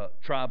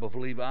tribe of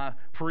Levi.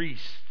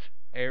 Priest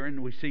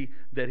Aaron, we see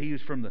that he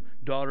was from the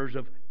daughters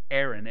of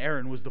Aaron.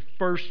 Aaron was the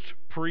first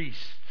priest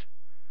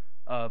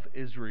of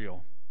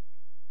Israel.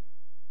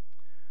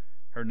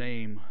 Her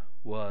name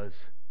was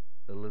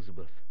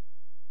Elizabeth.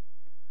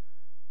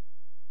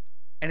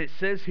 And it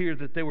says here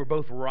that they were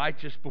both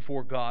righteous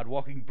before God,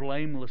 walking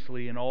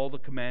blamelessly in all the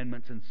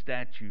commandments and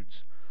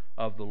statutes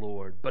of the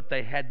Lord. But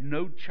they had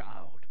no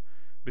child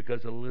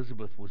because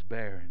Elizabeth was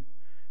barren,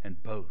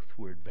 and both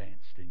were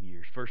advanced in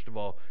years. First of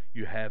all,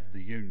 you have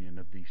the union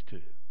of these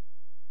two.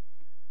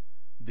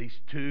 These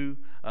two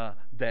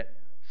that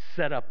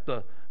set up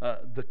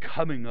the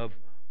coming of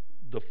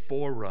the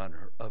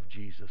forerunner of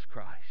Jesus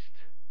Christ.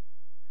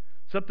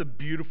 Something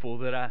beautiful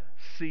that I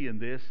see in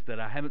this that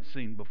I haven't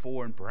seen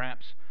before, and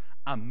perhaps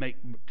I make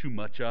too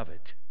much of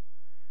it,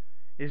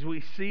 is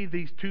we see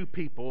these two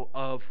people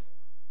of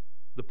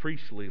the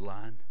priestly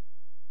line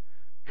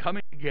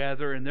coming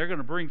together, and they're going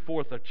to bring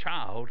forth a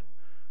child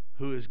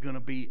who is going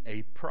to be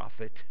a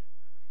prophet.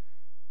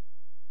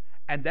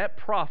 And that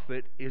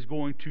prophet is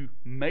going to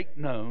make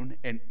known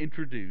and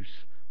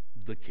introduce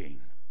the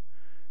king.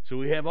 So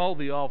we have all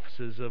the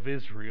offices of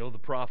Israel, the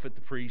prophet,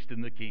 the priest,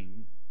 and the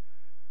king.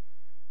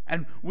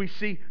 And we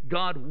see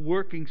God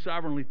working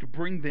sovereignly to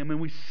bring them,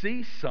 and we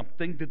see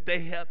something that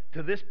they have,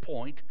 to this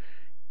point,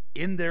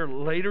 in their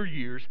later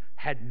years,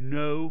 had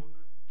no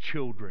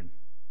children.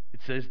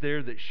 It says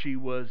there that she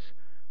was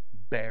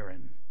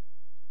barren,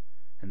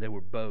 and they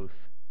were both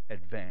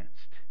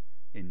advanced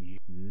in years.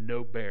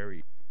 No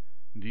barrier.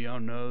 Do y'all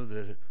know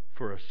that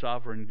for a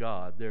sovereign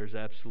God, there's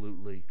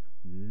absolutely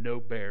no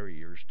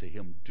barriers to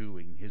Him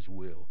doing His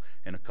will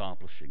and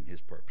accomplishing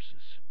His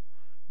purposes?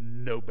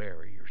 No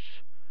barriers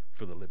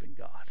for the living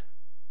God.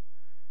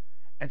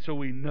 And so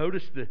we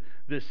notice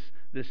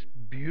this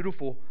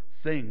beautiful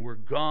thing where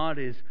God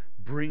is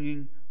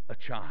bringing a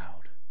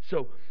child.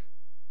 So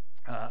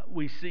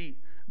we see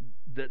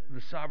that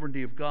the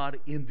sovereignty of God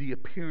in the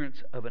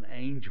appearance of an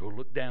angel.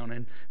 Look down,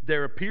 and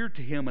there appeared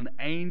to him an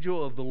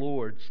angel of the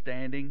Lord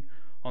standing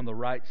on the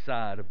right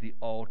side of the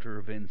altar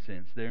of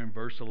incense, there in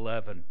verse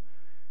 11.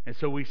 And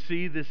so we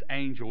see this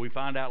angel. We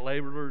find out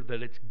later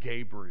that it's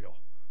Gabriel.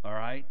 All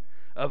right?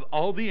 Of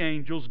all the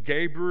angels,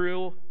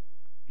 Gabriel,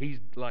 he's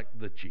like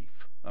the chief.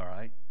 All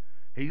right?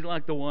 He's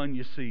like the one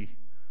you see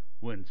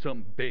when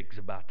something big's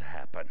about to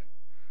happen.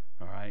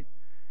 All right?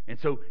 And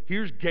so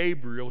here's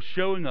Gabriel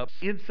showing up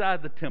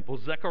inside the temple.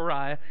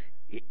 Zechariah,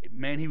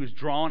 man, he was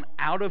drawn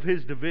out of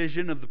his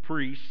division of the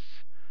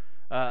priests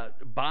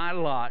by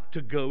lot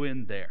to go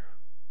in there.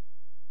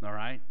 All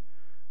right?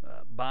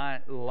 By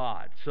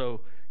lot.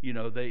 So, you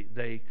know,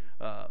 they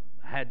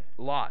had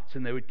lots,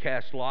 and they would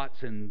cast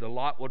lots, and the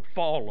lot would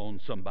fall on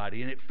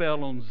somebody, and it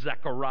fell on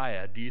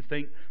Zechariah. Do you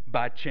think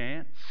by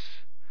chance?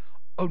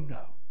 Oh,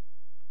 no.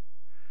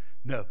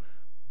 No.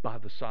 By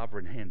the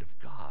sovereign hand of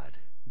God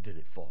did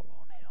it fall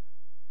on him.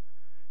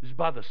 It was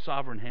by the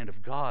sovereign hand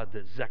of God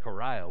that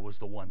Zechariah was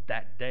the one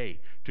that day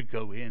to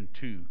go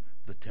into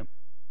the temple.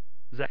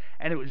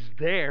 And it was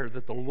there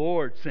that the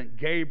Lord sent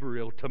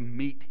Gabriel to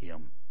meet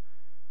him.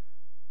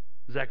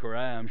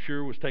 Zechariah, I'm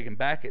sure, was taken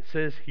back. It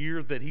says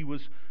here that he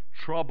was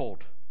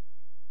troubled.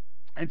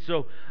 And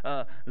so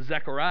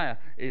Zechariah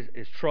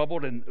is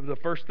troubled, and the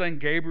first thing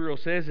Gabriel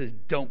says is,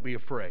 don't be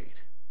afraid.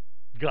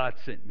 God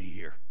sent me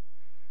here.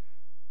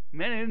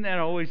 Man, isn't that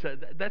always,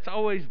 that's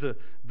always the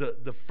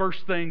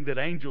first thing that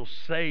angels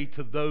say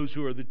to those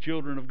who are the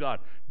children of God.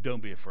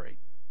 Don't be afraid.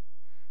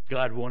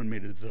 God wanted me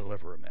to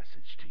deliver a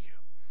message to you.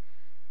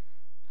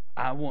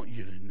 I want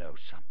you to know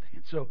something.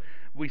 And so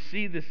we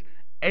see this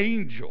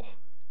angel,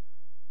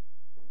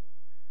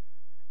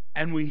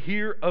 and we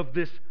hear of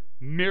this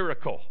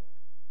miracle.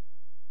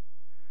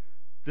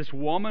 This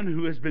woman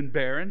who has been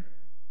barren,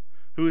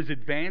 who is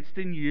advanced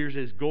in years,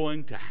 is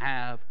going to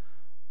have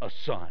a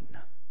son.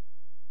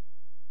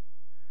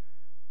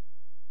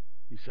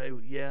 You say,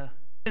 well, yeah.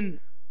 And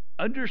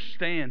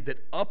understand that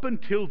up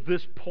until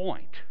this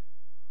point,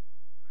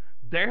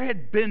 there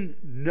had been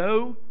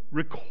no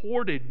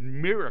recorded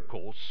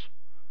miracles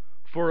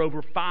for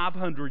over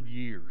 500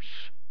 years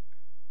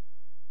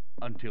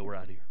until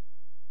right here.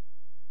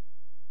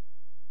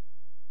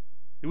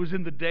 It was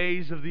in the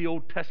days of the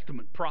Old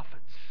Testament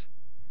prophets.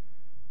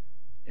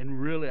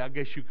 And really, I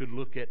guess you could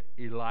look at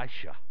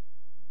Elisha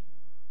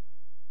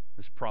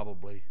as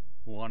probably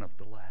one of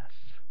the last.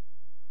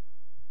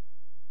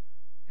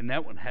 And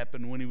that one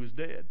happened when he was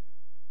dead.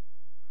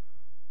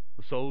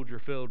 The soldier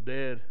fell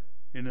dead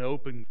in an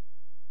open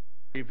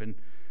grave and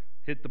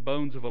hit the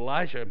bones of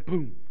Elisha, and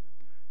boom,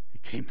 he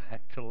came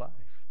back to life.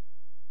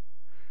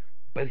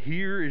 But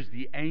here is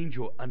the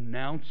angel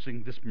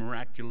announcing this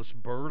miraculous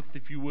birth,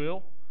 if you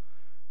will,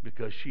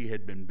 because she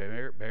had been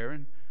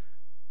barren.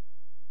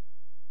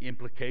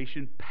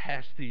 Implication,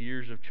 past the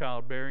years of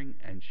childbearing,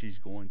 and she's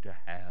going to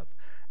have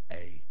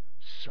a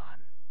son.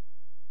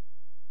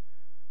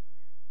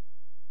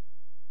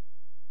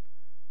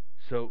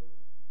 So,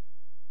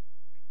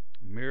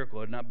 a miracle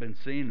had not been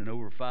seen in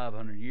over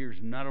 500 years.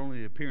 Not only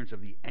the appearance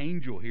of the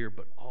angel here,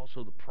 but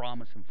also the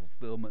promise and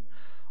fulfillment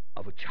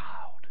of a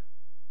child.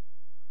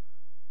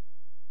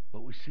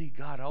 But we see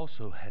God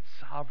also had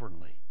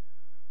sovereignly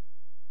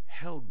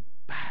held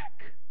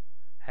back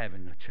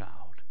having a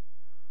child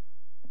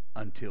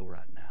until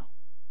right now.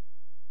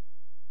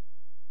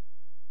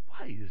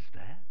 Why is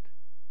that?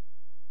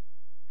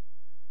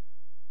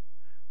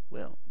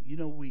 Well,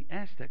 we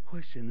ask that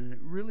question and it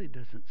really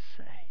doesn't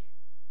say.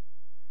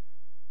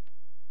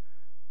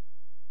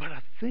 But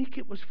I think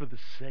it was for the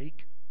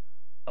sake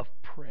of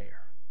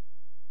prayer.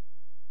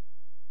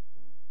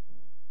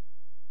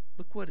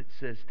 Look what it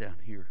says down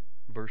here,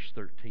 verse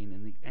 13.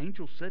 And the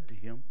angel said to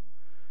him,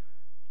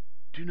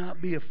 "Do not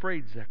be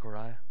afraid,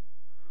 Zechariah,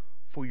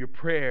 for your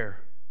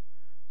prayer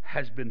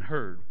has been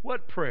heard."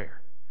 What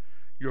prayer?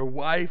 Your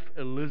wife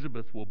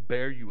Elizabeth will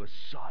bear you a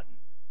son.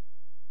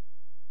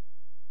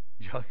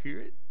 Did y'all hear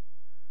it?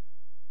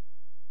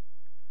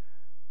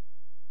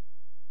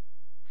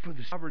 For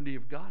the sovereignty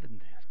of God in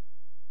this.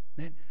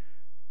 Man,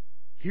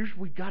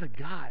 we got a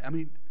guy.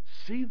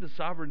 See the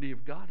sovereignty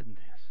of God in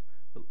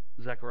this.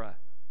 Zechariah,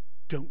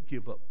 don't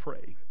give up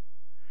praying.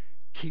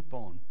 Keep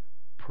on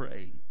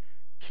praying.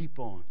 Keep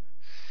on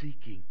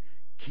seeking.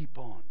 Keep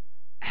on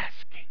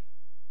asking.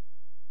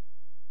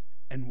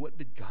 And what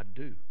did God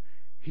do?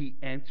 He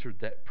answered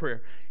that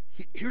prayer.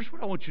 Here's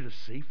what I want you to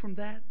see from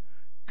that.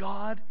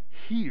 God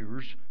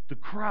hears the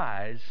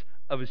cries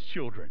of His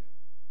children.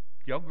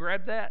 Y'all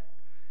grab that?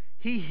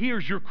 He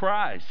hears your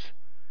cries.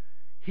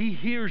 He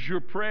hears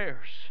your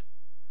prayers.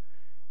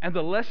 And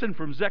the lesson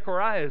from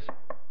Zechariah is,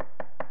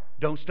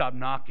 don't stop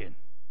knocking.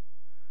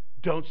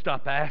 Don't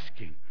stop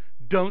asking.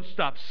 Don't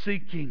stop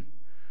seeking.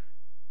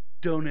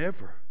 Don't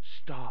ever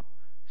stop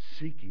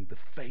seeking the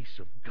face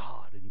of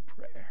God in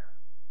prayer.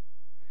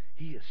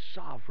 He is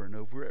sovereign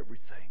over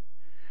everything.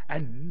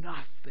 And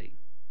nothing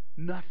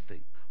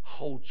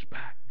holds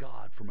back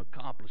God from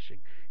accomplishing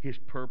His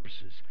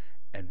purposes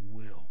and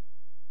will.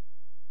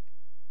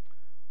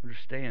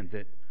 Understand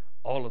that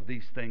all of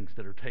these things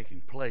that are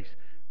taking place,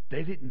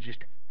 they didn't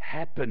just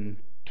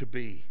happen to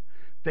be.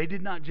 They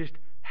did not just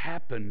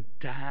happen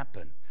to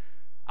happen.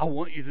 I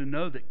want you to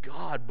know that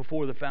God,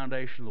 before the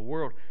foundation of the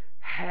world,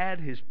 had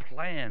His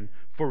plan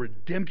for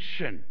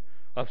redemption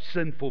of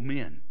sinful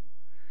men.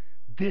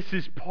 This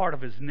is part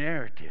of His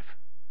narrative.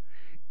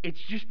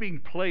 It's just being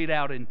played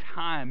out in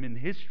time, in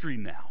history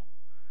now.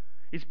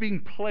 It's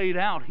being played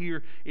out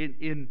here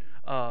in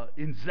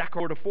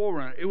Zechariah the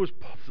forerunner. It was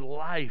Paul's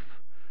life.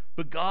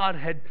 But God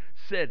had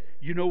said,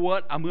 you know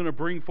what? I'm going to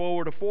bring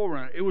forward a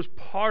forerunner. It was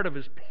part of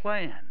His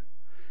plan.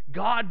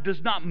 God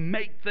does not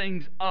make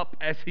things up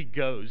as He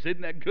goes.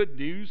 Isn't that good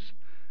news?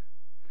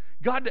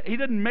 God, He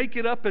doesn't make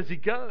it up as He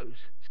goes.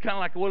 It's kind of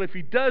like, well, if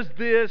He does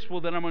this,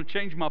 well, then I'm going to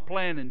change my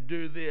plan and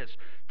do this.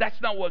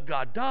 That's not what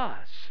God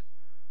does.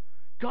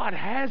 God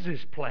has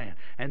His plan,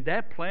 and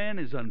that plan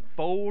is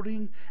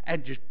unfolding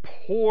and just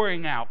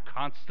pouring out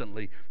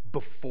constantly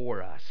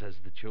before us as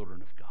the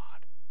children of God.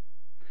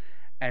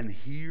 And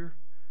here,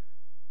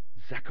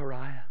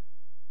 Zechariah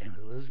and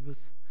Elizabeth,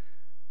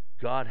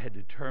 God had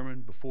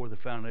determined before the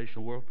foundation of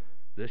the world,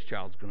 this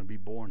child's going to be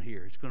born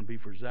here. It's going to be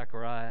for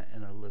Zechariah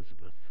and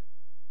Elizabeth.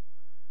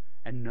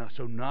 And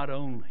so not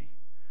only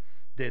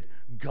did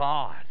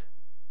God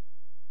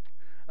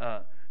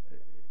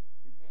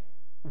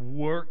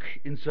work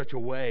in such a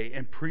way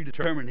and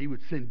predetermine He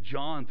would send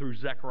John through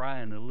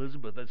Zechariah and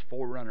Elizabeth as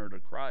forerunner to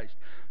Christ,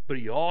 but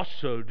He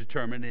also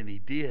determined, and He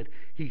did,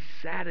 He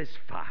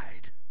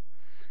satisfied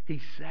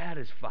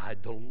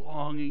the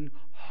longing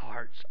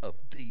hearts of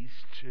these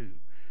two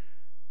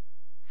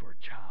for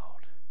a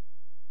child.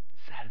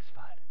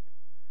 Satisfied it.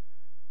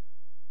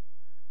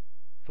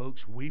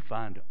 Folks, we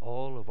find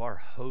all of our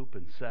hope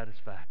and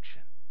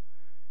satisfaction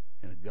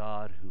in a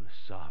God who is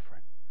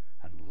sovereign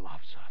and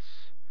loves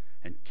us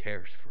and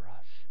cares for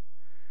us.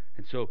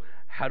 And so,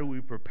 how do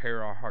we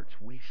prepare our hearts?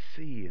 We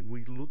see and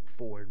we look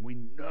for it and we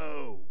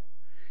know,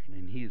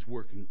 and He is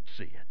working to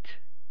see it.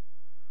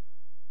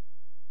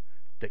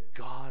 That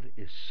God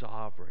is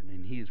sovereign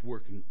and He is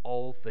working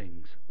all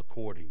things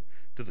according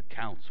to the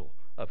counsel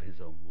of His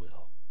own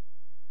will.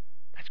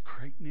 That's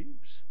great news.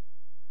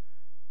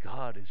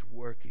 God is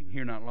working.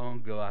 Here not long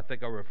ago, I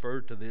think I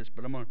referred to this,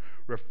 but I'm going to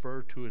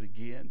refer to it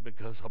again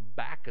because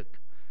Habakkuk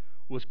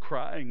was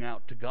crying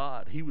out to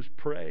God. He was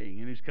praying,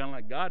 and he's kind of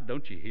like, God,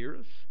 don't you hear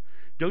us?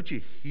 Don't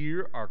you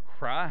hear our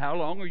cry? How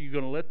long are you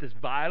going to let this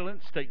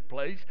violence take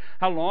place?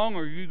 How long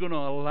are you going to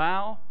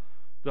allow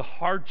the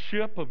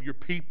hardship of your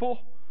people?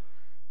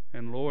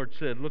 And Lord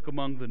said, look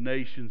among the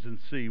nations and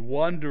see,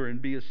 wonder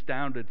and be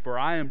astounded, for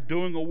I am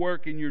doing a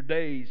work in your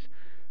days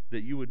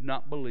that you would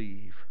not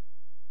believe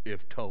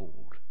if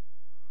told.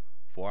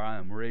 For I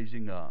am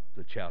raising up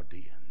the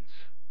Chaldeans.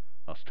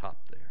 I'll stop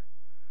there.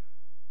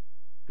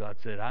 God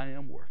said, I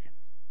am working.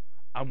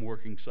 I'm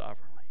working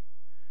sovereignly.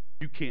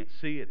 You can't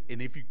see it,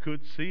 and if you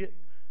could see it,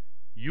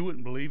 you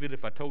wouldn't believe it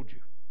if I told you.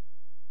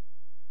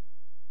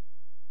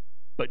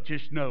 But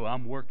just know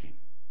I'm working.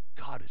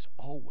 God is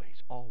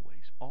always,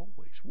 always,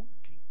 always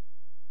working.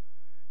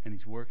 And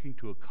He's working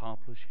to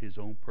accomplish His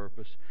own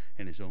purpose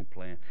and His own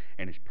plan.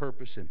 And His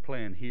purpose and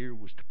plan here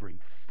was to bring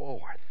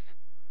forth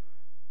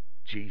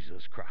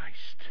Jesus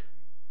Christ.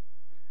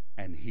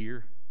 And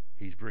here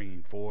He's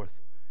bringing forth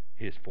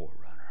His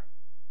forerunner.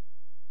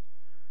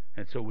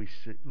 And so we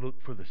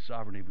look for the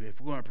sovereignty. If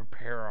we're going to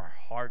prepare our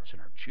hearts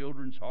and our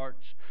children's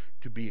hearts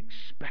to be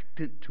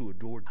expectant to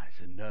adore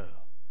and know,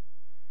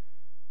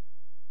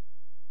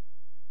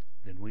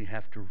 then we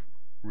have to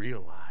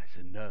realize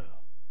and know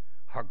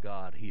our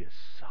God, He is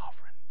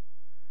sovereign.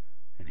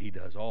 And He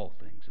does all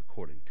things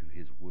according to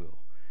His will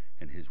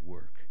and His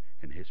work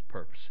and His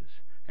purposes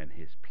and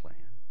His plan.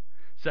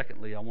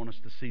 Secondly, I want us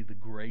to see the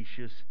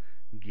gracious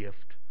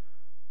gift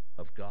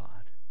of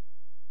God.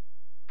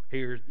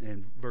 Here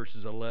in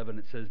verses 11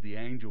 it says, the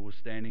angel was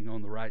standing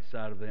on the right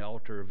side of the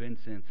altar of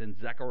incense, and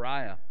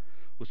Zechariah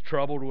was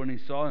troubled when he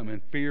saw him,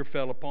 and fear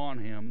fell upon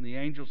him. And the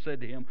angel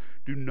said to him,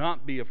 do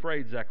not be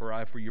afraid,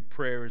 Zechariah, for your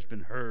prayer has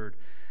been heard,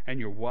 and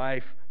your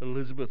wife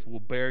Elizabeth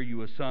will bear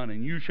you a son,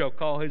 and you shall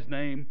call his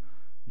name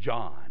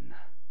John.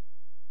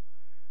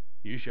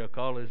 You shall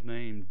call his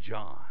name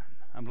John.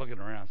 I'm looking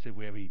around to see if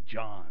we have any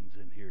Johns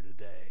in here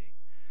today.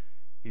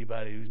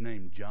 Anybody who's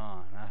named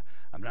John?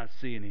 I'm not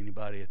seeing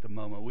anybody at the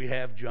moment. We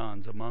have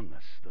Johns among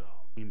us,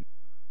 though.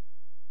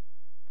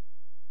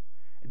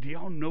 Do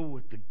y'all know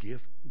what the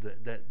gift,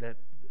 that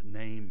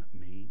name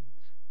means?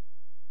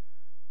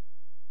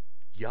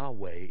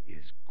 Yahweh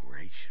is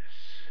gracious,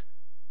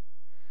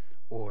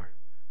 or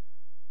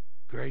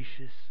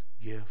gracious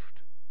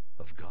gift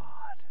of God.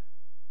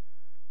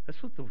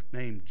 That's what the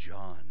name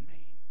John means.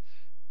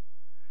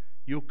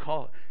 You'll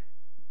call it.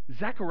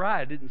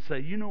 Zechariah didn't say,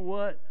 you know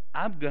what,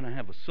 I'm going to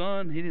have a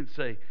son. He didn't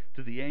say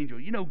to the angel,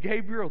 you know,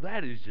 Gabriel,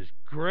 that is just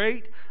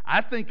great.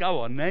 I think I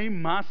will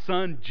name my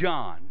son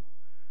John.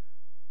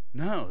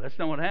 No, that's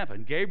not what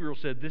happened. Gabriel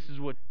said, this is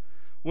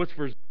what's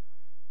for.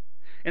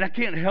 And I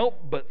can't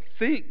help but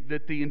think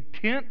that the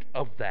intent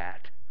of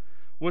that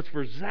was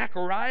for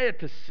Zechariah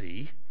to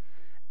see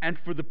and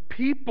for the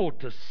people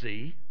to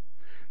see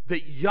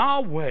that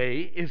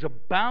Yahweh is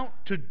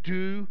about to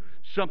do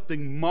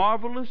something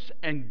marvelous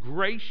and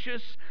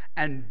gracious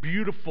and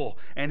beautiful.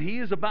 And He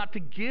is about to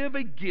give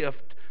a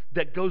gift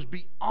that goes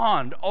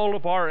beyond all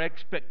of our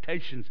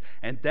expectations.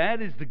 And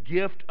that is the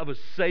gift of a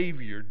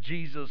Savior,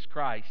 Jesus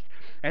Christ.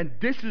 And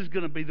this is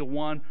going to be the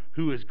one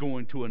who is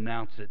going to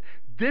announce it.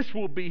 This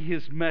will be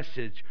His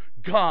message.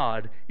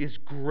 God is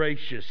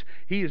gracious.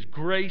 He is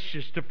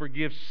gracious to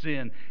forgive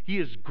sin. He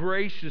is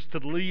gracious to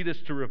lead us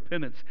to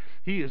repentance.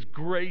 He is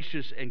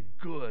gracious and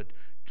good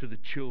to the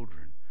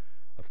children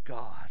of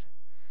God.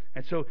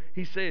 And so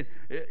He said,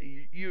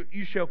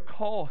 you shall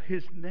call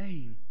His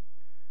name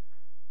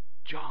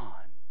John.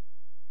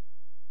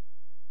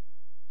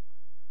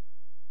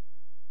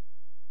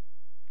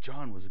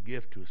 John was a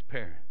gift to his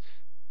parents,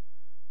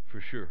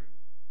 for sure.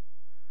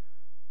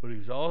 But he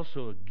was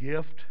also a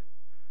gift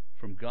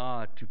from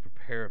God to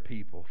prepare a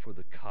people for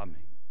the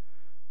coming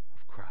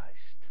of Christ.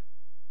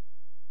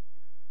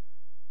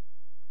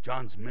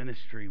 John's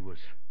ministry was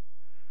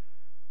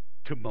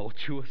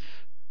tumultuous,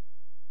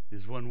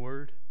 is one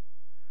word.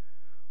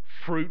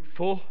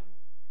 Fruitful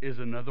is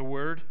another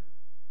word.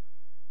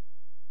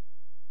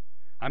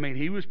 I mean,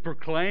 he was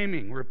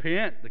proclaiming,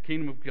 repent, the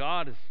kingdom of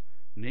God is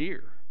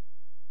near.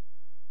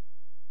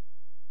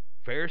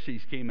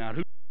 Pharisees came out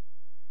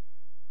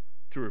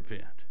to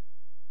repent.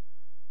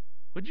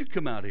 What'd you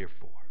come out here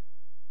for?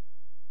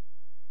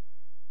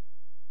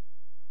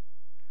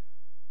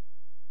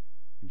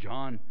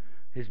 John,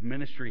 his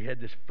ministry had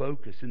this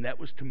focus, and that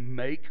was to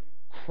make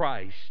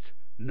Christ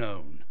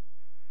known.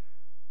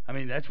 I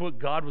mean, that's what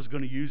God was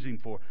going to use him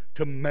for,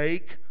 to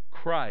make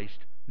Christ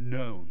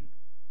known.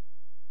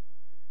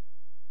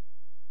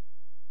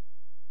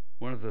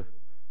 One of the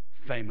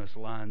famous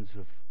lines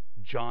of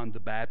John the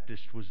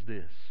Baptist was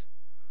this: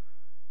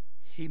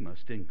 He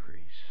must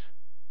increase,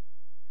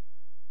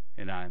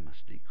 and I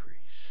must decrease.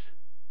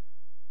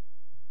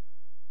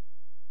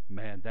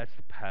 Man, that's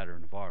the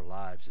pattern of our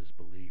lives as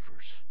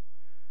believers.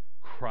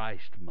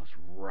 Christ must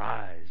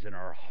rise in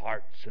our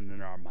hearts and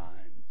in our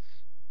minds,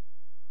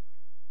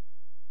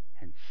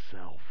 and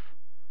self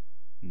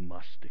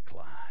must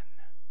decline.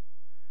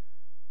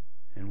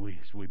 And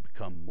as we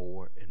become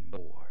more and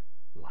more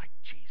like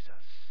Jesus.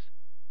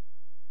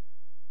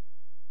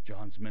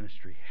 John's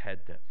ministry had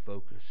that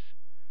focus.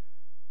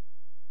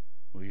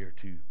 We are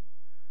to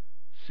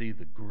see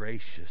the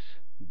gracious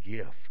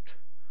gift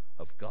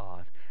of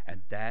God,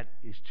 and that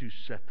is to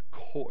set the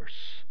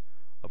course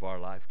of our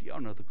life. Do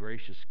y'all know the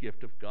gracious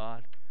gift of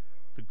God?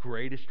 The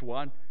greatest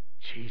one?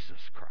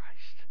 Jesus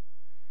Christ,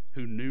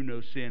 who knew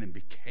no sin and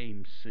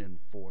became sin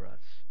for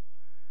us.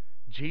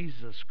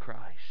 Jesus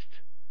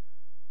Christ,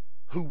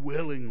 who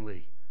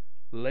willingly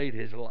laid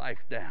his life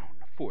down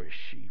for his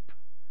sheep,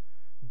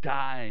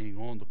 dying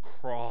on the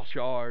cross,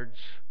 yards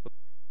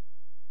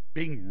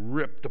being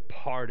ripped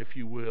apart, if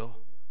you will,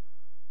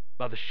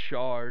 by the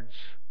shards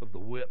of the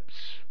whips,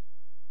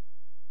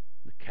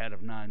 the cat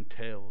of nine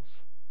tails.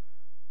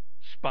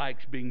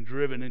 Spikes being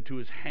driven into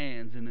his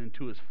hands and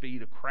into his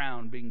feet, a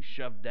crown being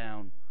shoved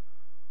down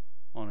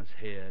on his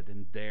head,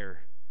 and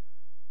there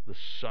the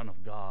Son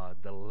of God,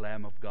 the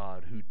Lamb of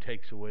God, who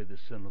takes away the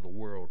sin of the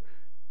world,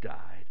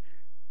 died.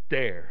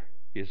 There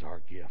is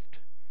our gift,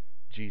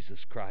 Jesus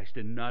Christ,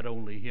 and not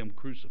only Him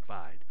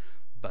crucified,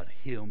 but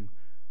Him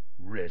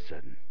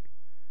risen.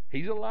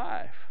 He's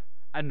alive.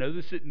 I know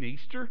this isn't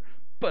Easter,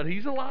 but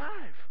He's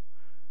alive.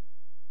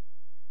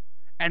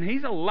 And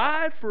He's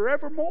alive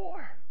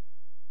forevermore.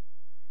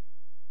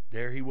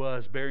 There He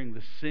was, bearing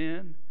the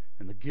sin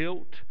and the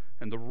guilt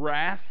and the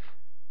wrath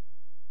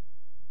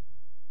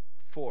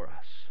for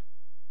us,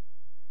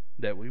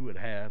 that we would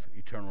have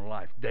eternal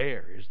life.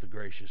 There is the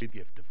gracious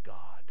gift of God.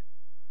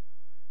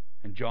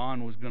 And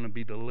John was going to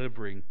be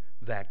delivering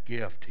that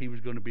gift. He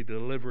was going to be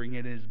delivering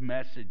it, his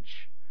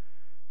message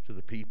to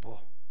the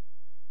people.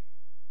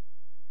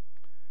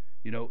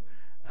 You know,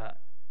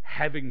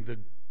 having the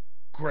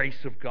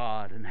grace of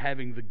God and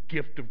having the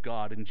gift of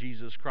God in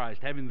Jesus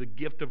Christ, having the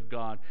gift of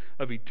God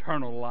of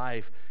eternal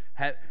life,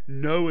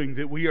 knowing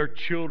that we are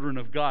children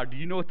of God. Do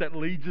you know what that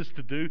leads us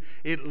to do?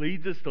 It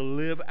leads us to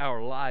live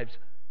our lives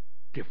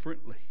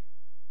differently.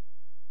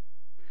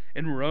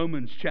 In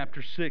Romans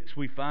chapter 6,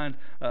 we find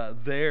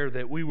there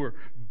that we were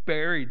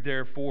buried,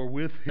 therefore,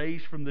 with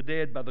raised from the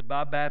dead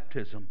by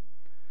baptism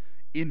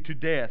into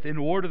death, in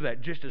order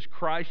that just as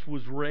Christ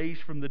was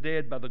raised from the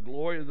dead by the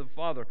glory of the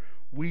Father,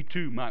 we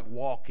too might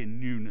walk in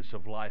newness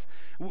of life.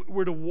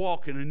 We're to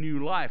walk in a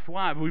new life.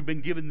 Why? We've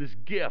been given this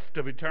gift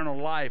of eternal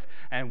life,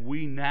 and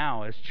we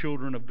now, as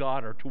children of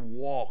God, are to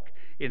walk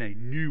in a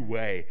new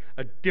way,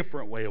 a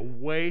different way, a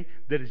way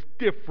that is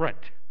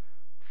different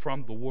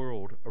from the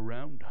world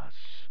around us.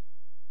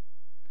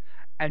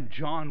 And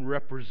John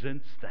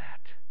represents that.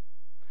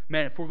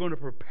 Man, if we're going to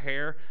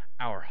prepare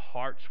our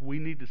hearts, we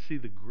need to see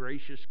the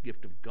gracious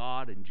gift of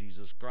God in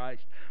Jesus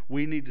Christ.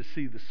 We need to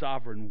see the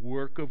sovereign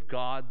work of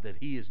God that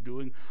He is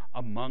doing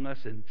among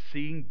us, and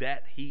seeing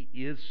that He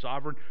is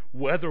sovereign,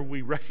 whether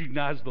we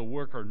recognize the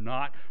work or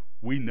not,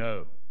 we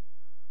know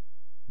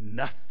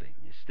nothing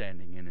is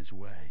standing in His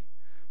way.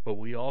 But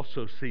we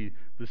also see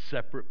the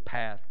separate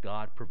path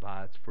God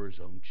provides for His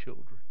own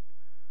children,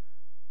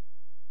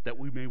 that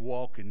we may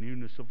walk in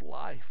newness of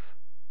life.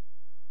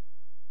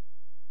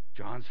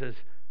 John says,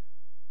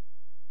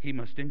 He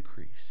must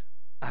increase,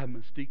 I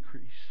must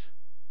decrease.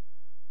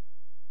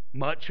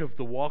 Much of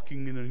the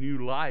walking in a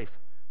new life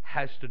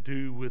has to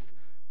do with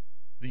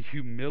the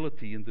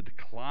humility and the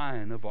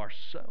decline of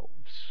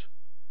ourselves,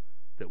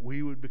 that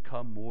we would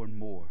become more and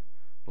more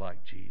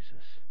like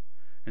Jesus.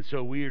 And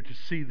so we are to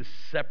see the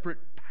separate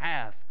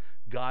path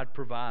God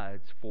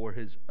provides for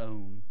His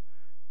own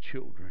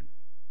children.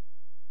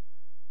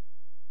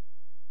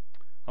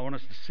 I want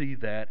us to see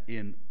that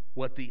in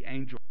what the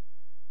angel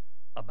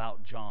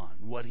about John,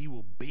 what he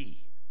will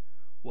be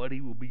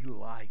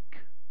like.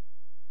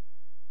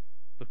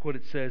 Look what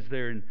it says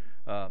there in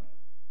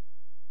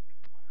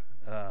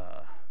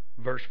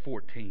verse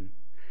 14.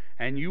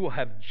 And you will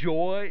have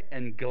joy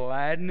and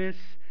gladness,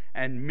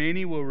 and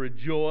many will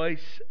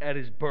rejoice at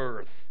his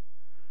birth.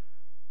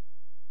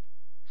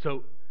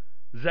 So,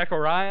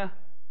 Zechariah,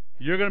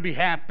 you're going to be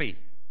happy.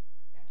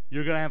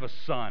 You're going to have a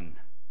son.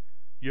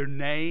 Your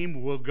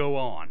name will go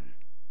on.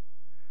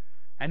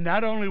 And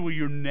not only will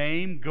your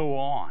name go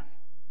on,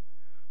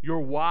 your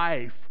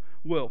wife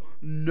will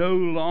no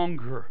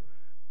longer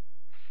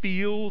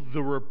feel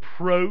the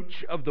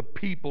reproach of the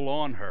people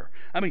on her.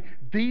 I mean,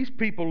 these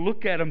people,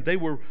 look at them, they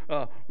were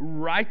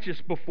righteous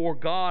before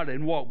God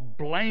and walked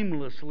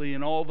blamelessly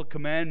in all the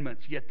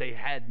commandments, yet they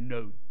had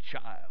no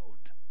child.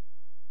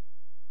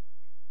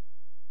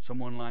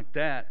 Someone like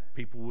that,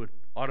 people would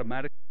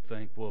automatically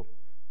think, well,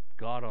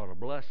 God ought to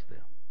bless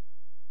them.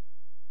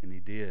 And He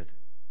did.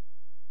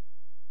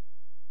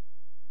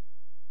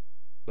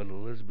 But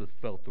Elizabeth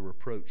felt the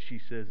reproach. She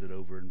says it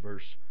over in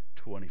verse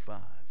 25,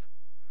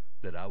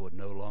 that I would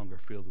no longer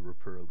feel the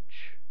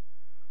reproach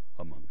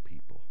among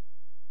people.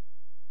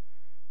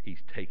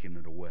 He's taken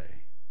it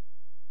away.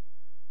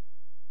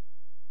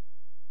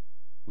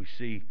 We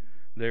see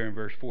there in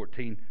verse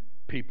 14,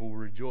 people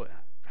rejoice.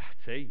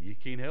 I say, you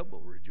can't help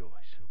but rejoice,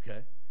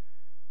 okay?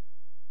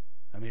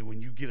 I mean,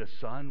 when you get a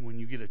son, when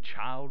you get a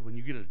child, when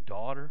you get a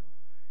daughter,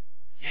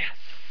 yes,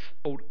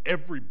 told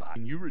everybody,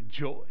 and you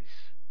rejoice.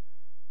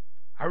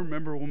 I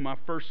remember when my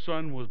first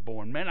son was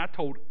born, man, I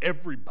told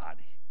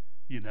everybody,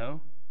 you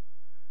know.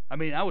 I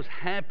mean, I was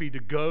happy to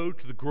go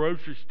to the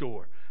grocery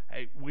store.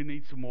 Hey, we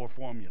need some more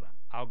formula.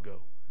 I'll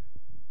go.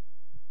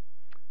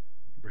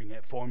 Bring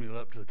that formula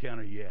up to the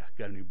counter. Yeah,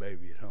 got a new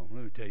baby at home.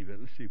 Let me tell you about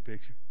it. Let's see a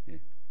picture. Yeah.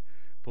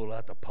 Pull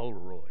out the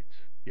Polaroids.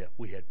 Yeah,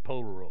 we had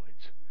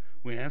Polaroids.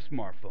 We didn't have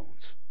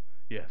smartphones.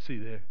 Yeah, see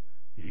there.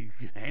 He's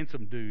a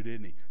handsome dude,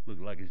 isn't he?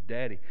 Looked like his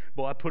daddy.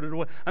 Boy, I put it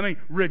away. I mean,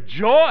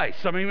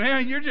 rejoice. I mean,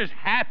 man, you're just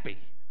happy.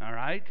 All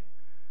right?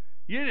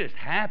 You're just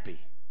happy.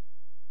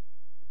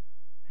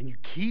 And you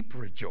keep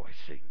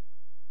rejoicing.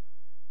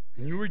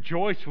 And you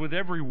rejoice with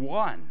every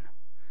one.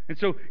 And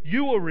so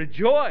you will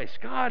rejoice.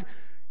 God,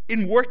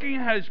 in working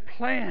out His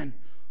plan,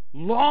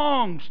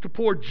 longs to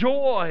pour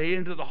joy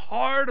into the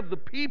heart of the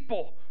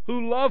people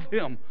who love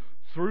Him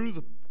through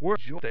the work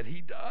that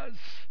He does.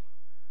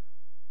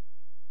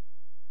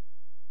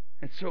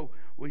 And so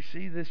we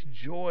see this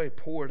joy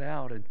poured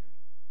out, and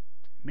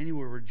many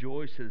will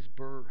rejoice at His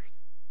birth.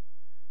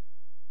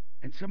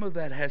 And some of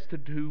that has to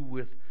do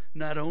with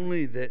not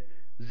only that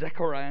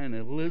Zechariah and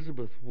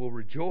Elizabeth will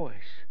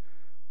rejoice,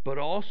 but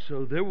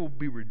also there will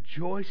be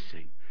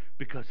rejoicing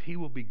because he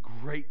will be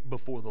great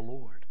before the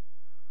Lord.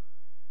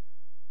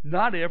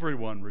 Not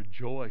everyone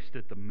rejoiced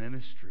at the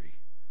ministry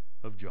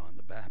of John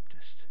the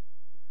Baptist.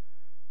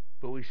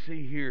 But we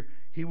see here,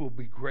 he will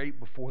be great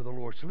before the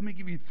Lord. So let me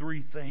give you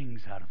 3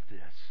 things out of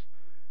this.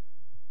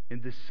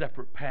 In this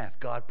separate path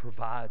God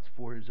provides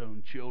for His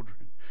own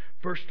children.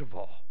 First of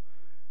all,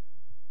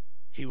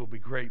 he will be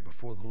great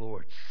before the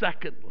Lord.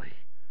 Secondly,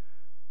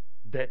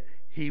 that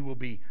he will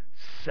be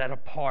set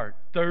apart.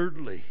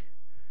 Thirdly,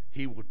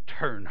 he will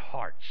turn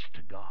hearts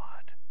to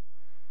God.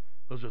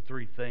 Those are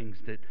 3 things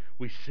that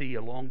we see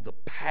along the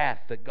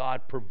path that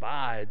God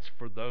provides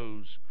for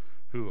those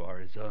who are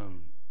His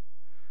own.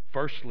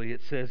 Firstly,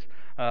 it says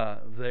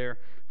there,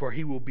 for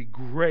he will be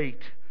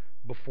great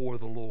before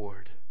the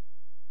Lord.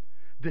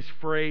 This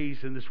phrase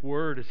and this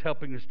word is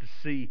helping us to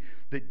see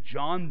that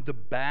John the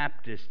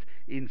Baptist,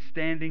 in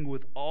standing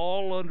with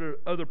all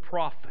other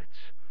prophets,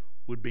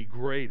 would be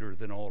greater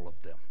than all of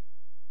them.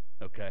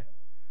 Okay?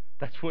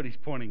 That's what he's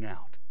pointing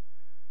out.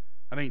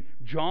 I mean,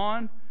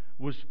 John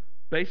was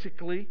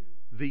basically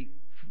the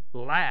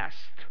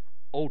last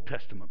Old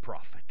Testament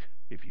prophet,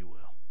 if you will.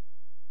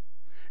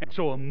 And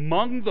so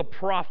among the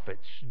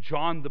prophets,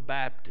 John the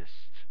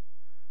Baptist,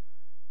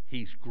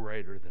 he's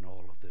greater than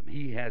all of them.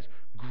 He has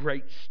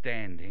great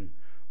standing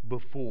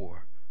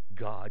before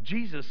God.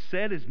 Jesus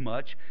said as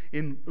much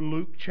in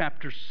Luke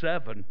chapter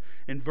 7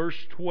 and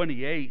verse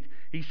 28.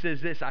 He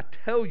says this, I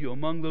tell you,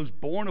 among those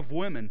born of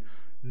women,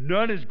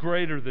 none is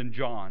greater than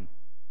John.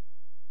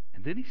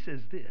 And then he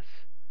says this,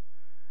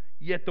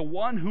 yet the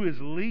one who is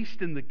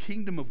least in the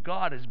kingdom of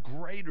God is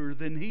greater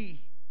than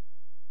he.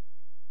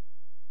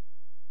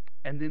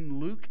 And then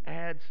Luke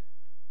adds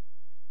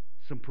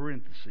some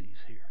parentheses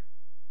here.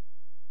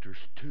 There's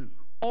 2.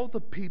 All the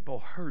people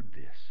heard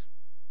this,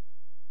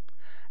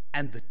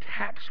 and the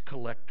tax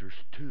collectors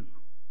too.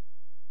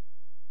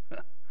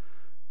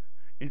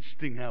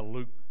 Interesting how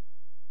Luke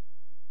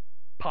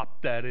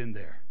popped that in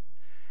there.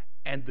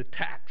 And the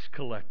tax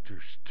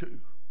collectors too.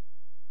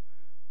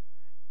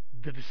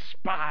 The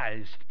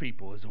despised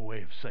people is a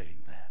way of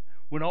saying that.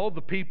 When all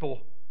the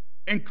people,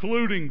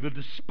 including the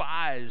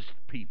despised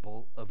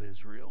people of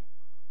Israel,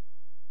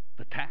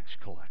 the tax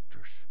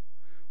collectors,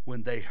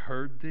 when they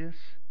heard this,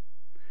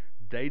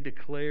 they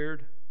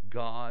declared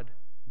God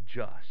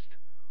just,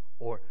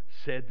 or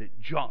said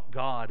that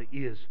God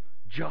is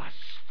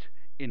just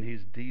in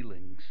His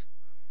dealings,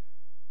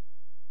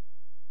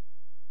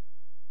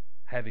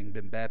 having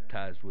been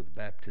baptized with the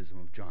baptism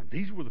of John.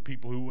 These were the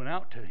people who went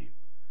out to Him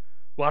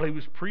while He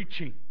was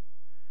preaching.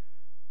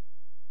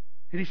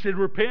 And He said,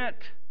 repent.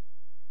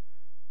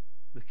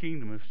 The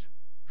kingdom is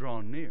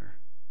drawn near.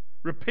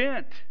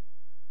 Repent.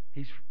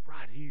 He's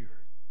right here.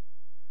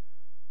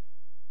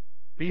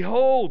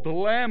 Behold, the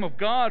Lamb of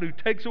God who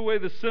takes away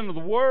the sin of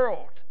the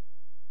world.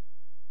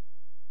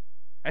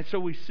 And so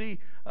we see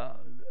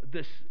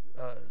this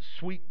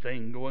sweet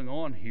thing going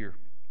on here.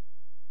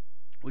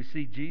 We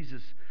see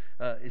Jesus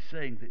is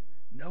saying that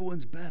no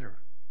one's better.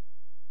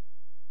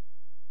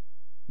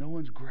 No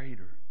one's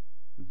greater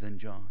than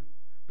John.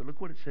 But look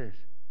what it says.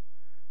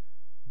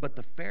 But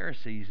the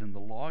Pharisees and the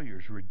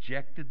lawyers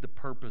rejected the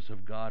purpose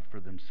of God for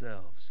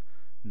themselves,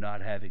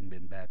 not having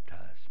been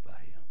baptized by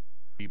Him.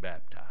 Be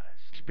baptized.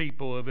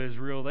 People of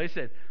Israel, they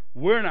said,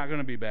 we're not going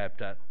to be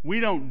baptized. We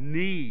don't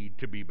need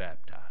to be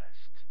baptized.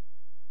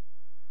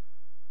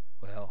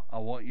 Well, I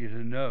want you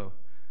to know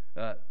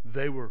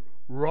they were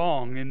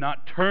wrong in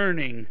not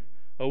turning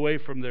away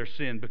from their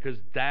sin, because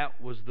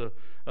that was the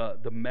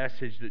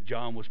message that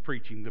John was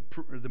preaching,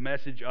 the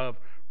message of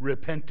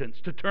repentance,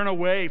 to turn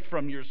away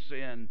from your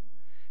sin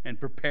and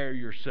prepare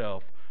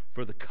yourself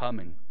for the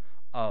coming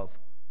of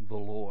the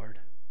Lord.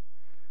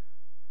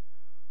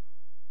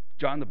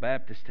 John the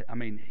Baptist, I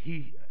mean,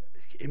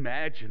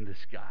 imagine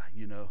this guy,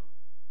 you know.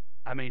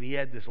 I mean, he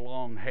had this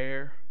long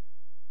hair.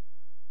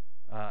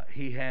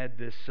 He had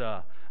these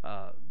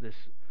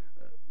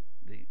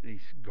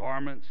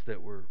garments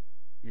that were,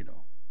 you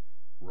know,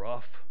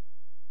 rough.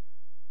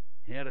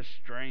 He had a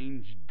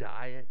strange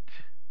diet,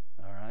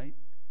 all right?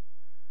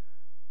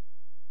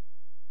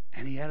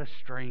 And he had a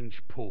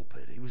strange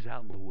pulpit. He was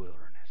out in the wilderness.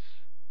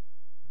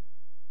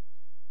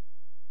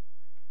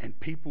 And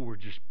people were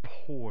just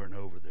pouring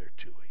over there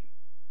to him,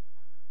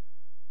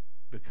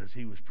 because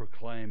he was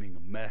proclaiming a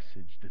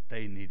message that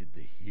they needed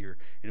to hear.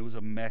 And it was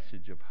a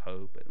message of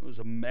hope. And it was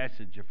a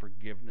message of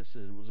forgiveness.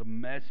 And it was a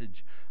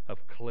message of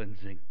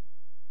cleansing.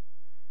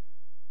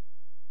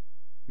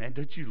 Man,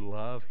 don't you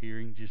love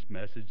hearing just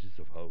messages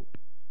of hope?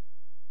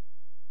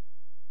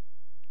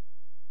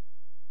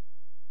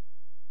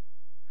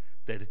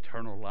 that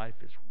eternal life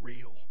is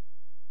real.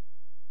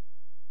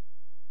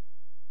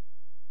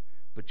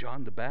 But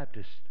John the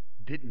Baptist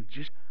didn't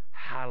just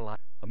highlight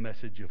a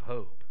message of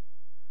hope.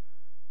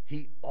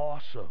 He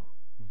also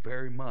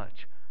very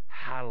much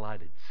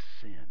highlighted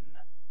sin.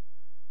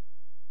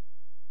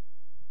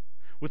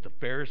 With the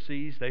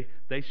Pharisees,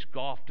 they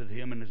scoffed at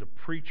him, and as a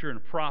preacher and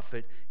a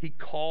prophet, he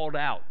called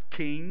out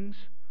kings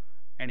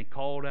and he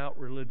called out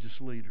religious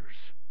leaders.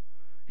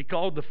 He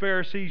called the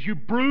Pharisees, "You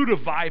brood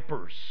of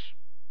vipers.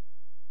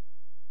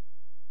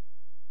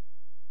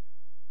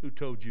 Who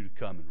told you to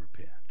come and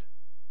repent?"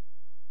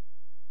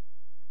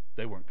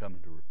 They weren't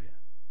coming to repent.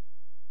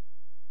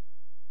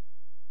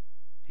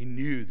 He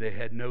knew they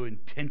had no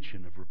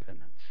intention of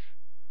repentance.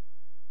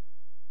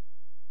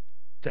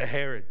 To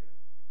Herod,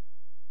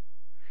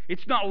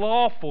 "It's not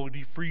lawful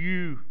for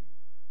you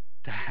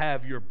to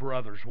have your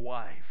brother's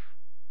wife."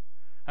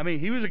 I mean,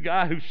 he was a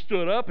guy who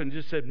stood up and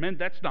just said, "Man,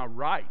 that's not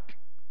right.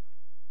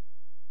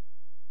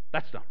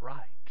 That's not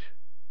right."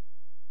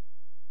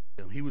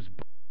 He was.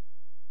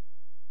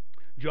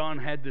 John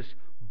had this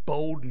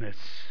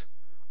boldness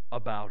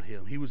about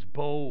him. He was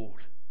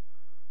bold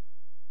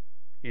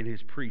in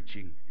his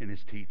preaching, in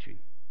his teaching.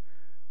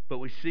 But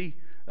we see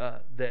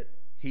that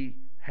he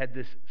had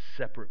this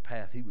separate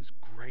path. He was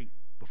great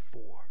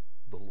before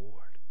the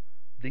Lord.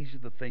 These are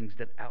the things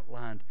that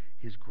outlined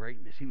his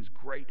greatness. He was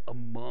great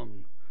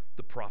among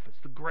the prophets,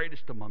 the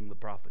greatest among the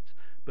prophets.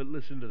 But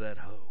listen to that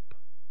hope.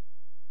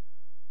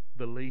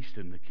 The least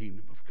in the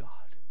kingdom of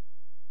God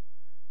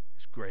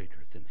is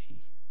greater than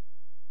he.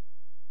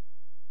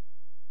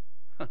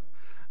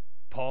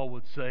 Paul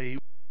would say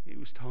he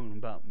was talking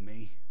about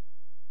me,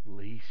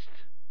 least.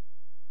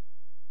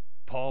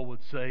 Paul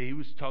would say he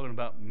was talking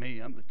about me.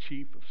 I'm the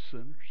chief of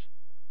sinners.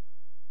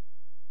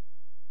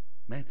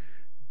 Man,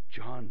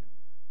 John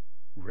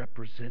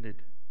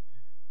represented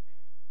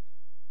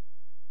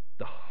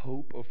the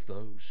hope of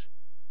those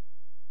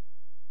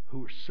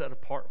who were set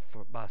apart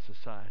by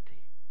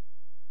society.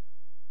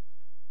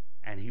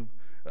 And he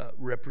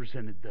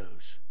represented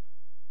those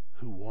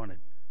who wanted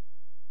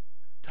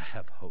to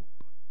have hope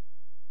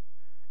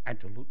and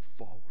to look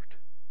forward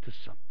to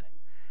something.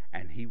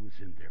 And he was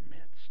in their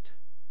midst.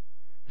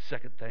 The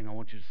second thing I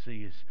want you to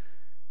see is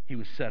he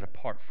was set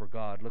apart for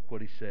God. Look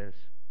what he says.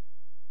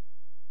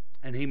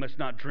 "And he must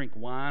not drink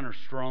wine or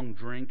strong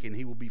drink, and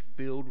he will be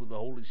filled with the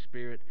Holy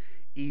Spirit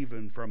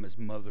even from his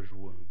mother's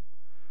womb."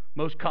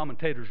 Most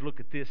commentators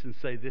look at this and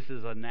say this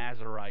is a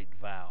Nazirite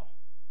vow.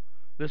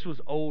 This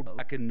was old.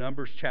 Back in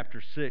Numbers chapter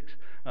 6,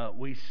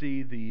 we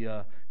see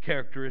the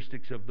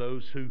characteristics of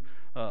those who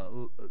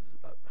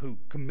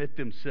commit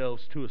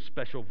themselves to a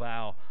special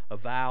vow, a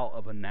vow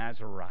of a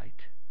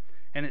Nazirite.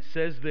 And it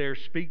says there,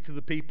 "Speak to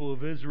the people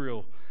of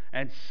Israel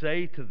and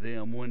say to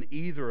them, when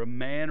either a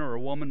man or a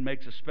woman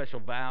makes a special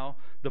vow,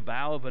 the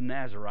vow of a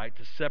Nazirite,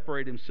 to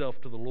separate himself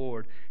to the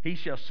Lord, he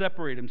shall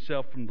separate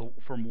himself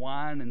from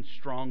wine and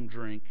strong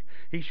drink.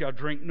 He shall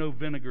drink no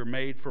vinegar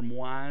made from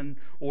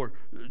wine or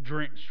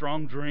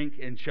strong drink,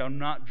 and shall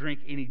not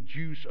drink any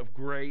juice of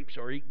grapes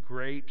or eat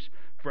grapes,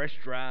 fresh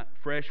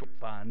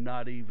fine,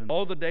 not even.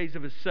 All the days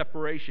of his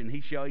separation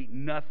he shall eat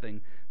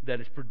nothing that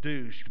is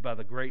produced by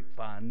the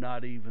grapevine,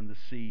 not even the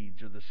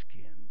seeds or the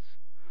skins.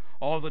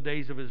 All the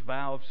days of his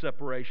vow of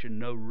separation,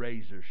 no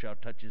razor shall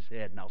touch his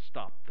head." And I'll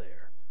stop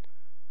there.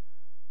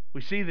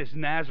 We see this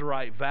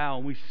Nazirite vow,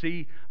 and we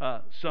see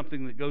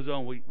something that goes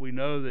on. We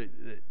know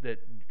that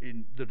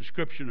in the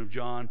description of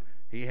John,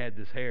 he had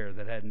this hair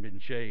that hadn't been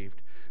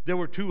shaved. There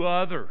were two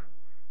other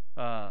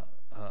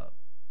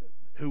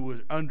who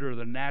was under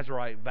the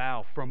Nazirite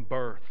vow from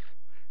birth: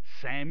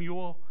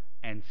 Samuel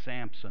and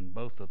Samson,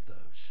 both of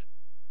those,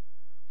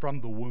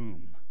 from the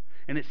womb.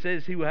 And it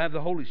says he will have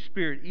the Holy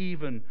Spirit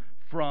even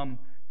from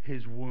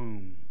his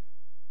womb.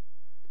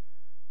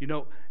 You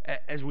know,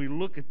 as we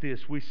look at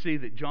this, we see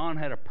that John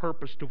had a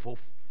purpose to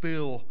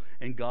fulfill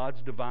in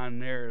God's divine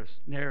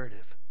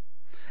narrative.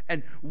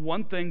 And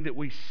one thing that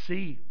we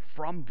see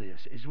from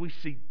this is we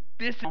see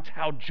this is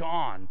how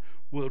John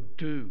will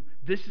do.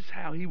 This is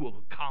how he will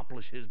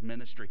accomplish his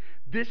ministry.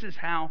 This is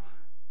how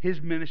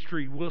his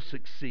ministry will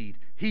succeed.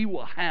 He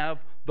will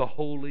have the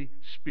Holy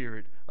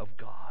Spirit of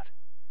God.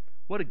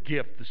 What a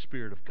gift the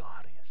Spirit of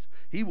God is.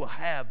 He will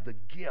have the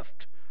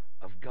gift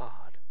of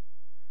God,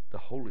 the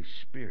Holy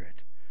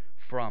Spirit,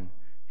 from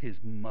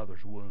his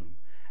mother's womb.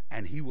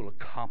 And he will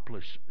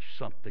accomplish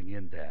something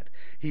in that.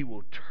 He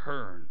will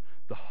turn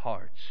the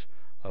hearts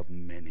of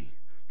many.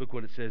 Look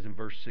what it says in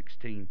verse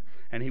 16.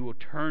 "And he will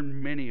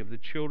turn many of the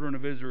children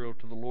of Israel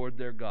to the Lord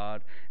their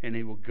God, and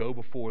he will go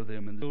before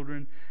them in the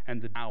children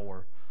and the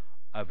hour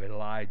of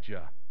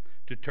Elijah,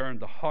 to turn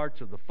the hearts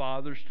of the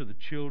fathers to the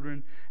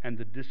children, and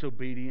the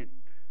disobedient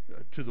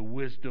to the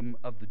wisdom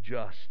of the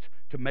just,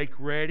 to make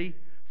ready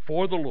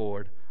for the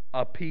Lord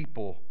a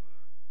people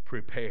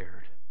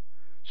prepared."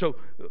 So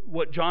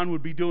what John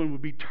would be doing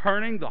would be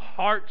turning the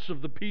hearts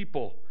of the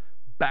people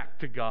back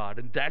to God.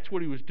 And that's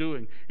what he was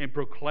doing in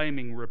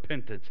proclaiming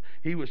repentance.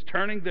 He was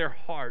turning their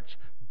hearts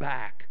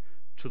back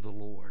to the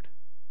Lord.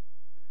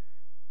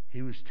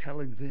 He was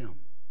telling them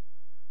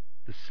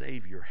the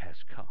Savior has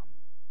come.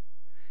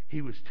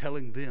 He was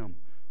telling them,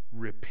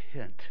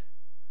 repent,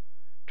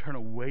 turn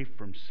away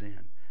from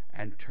sin,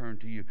 and turn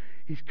to you.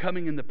 He's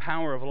coming in the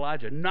power of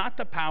Elijah, not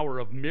the power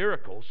of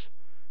miracles,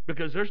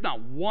 because there's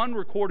not one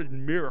recorded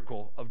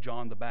miracle of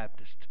John the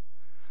Baptist,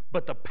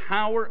 but the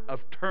power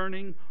of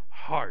turning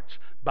hearts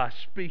by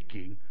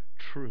speaking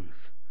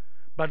truth.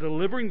 By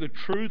delivering the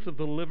truth of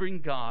the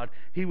living God,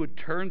 he would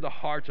turn the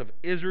hearts of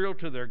Israel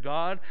to their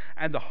God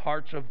and the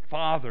hearts of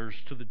fathers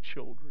to the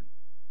children.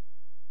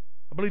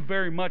 I believe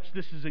very much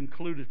this is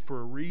included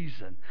for a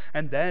reason,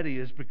 and that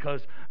is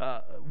because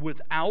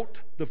without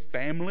the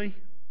family,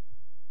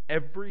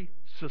 every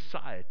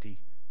society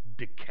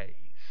decays.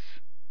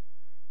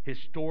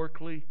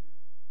 Historically,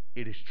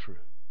 it is true.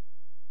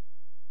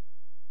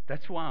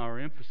 That's why our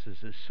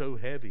emphasis is so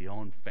heavy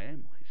on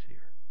families here.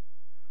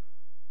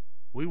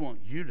 We want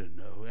you to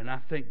know, and I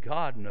think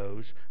God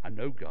knows, I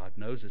know God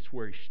knows, it's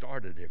where he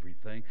started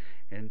everything,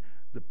 and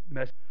the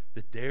message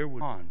that there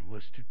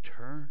was to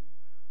turn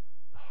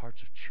the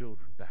hearts of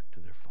children back to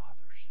their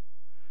fathers.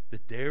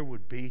 That there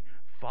would be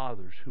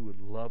fathers who would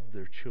love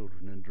their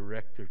children and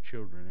direct their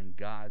children and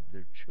guide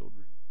their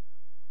children.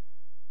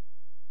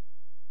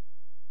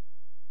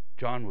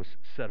 John was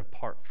set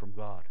apart from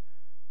God,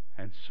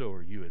 and so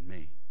are you and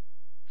me.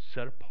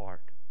 Set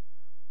apart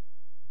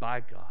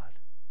by God,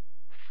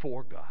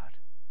 for God,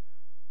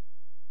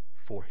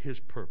 for his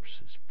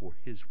purposes, for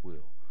his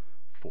will,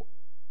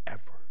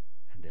 forever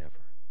and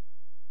ever.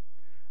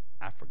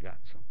 I forgot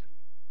something.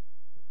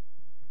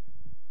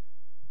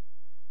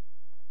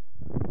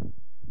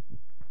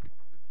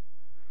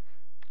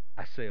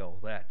 I say all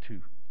that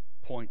to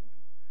point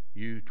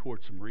you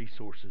towards some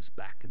resources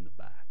back in the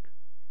back.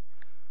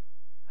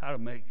 How to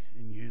make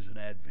and use an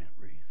Advent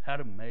wreath. How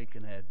to make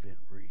an Advent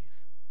wreath.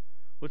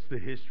 What's the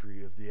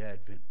history of the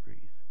Advent wreath?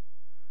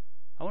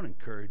 I want to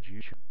encourage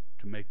you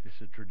to make this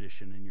a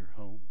tradition in your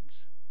homes.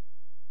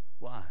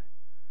 Why?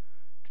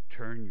 To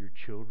turn your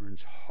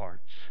children's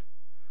hearts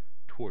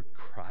toward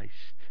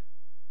Christ.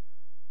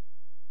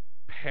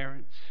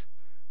 Parents,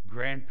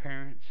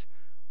 grandparents,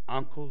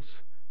 uncles,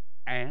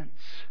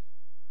 aunts.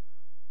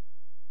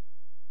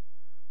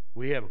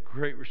 We have a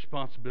great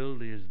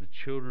responsibility as the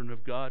children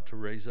of God to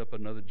raise up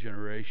another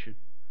generation.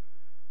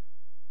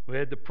 We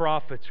had the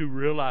prophets who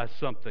realized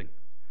something.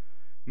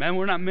 Man,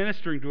 we're not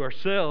ministering to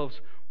ourselves.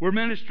 We're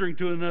ministering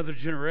to another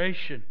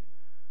generation.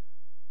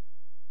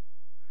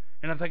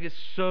 And I think it's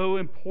so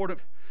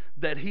important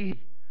that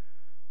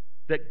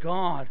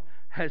God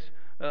has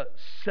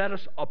set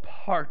us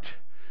apart,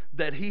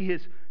 that he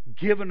has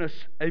given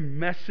us a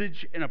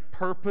message and a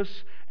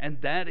purpose, and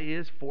that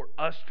is for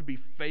us to be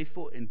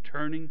faithful in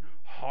turning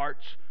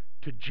hearts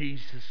to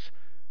Jesus,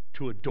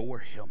 to adore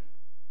him.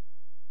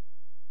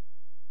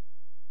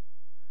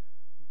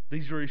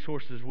 These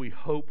resources we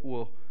hope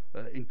will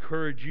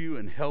encourage you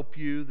and help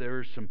you. There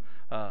are some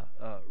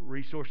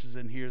resources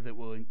in here that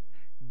will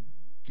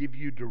give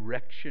you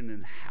direction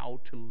in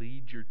how to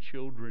lead your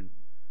children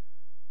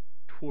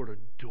toward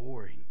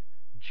adoring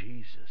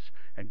Jesus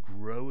and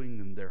growing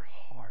in their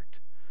heart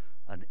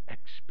an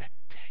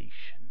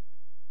expectation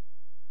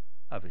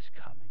of his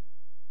coming.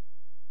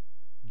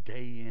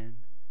 Day in,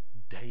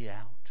 day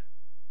out,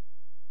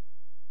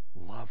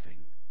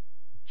 loving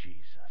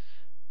Jesus.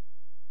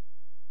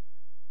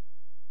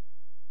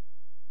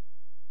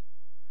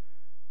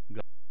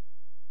 God,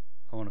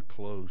 I want to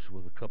close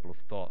with a couple of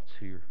thoughts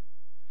here.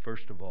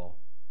 First of all,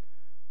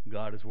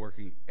 God is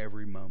working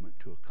every moment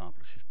to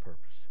accomplish his purpose.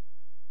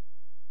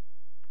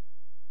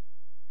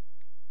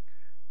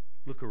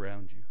 Look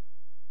around you.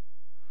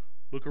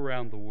 Look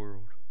around the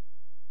world.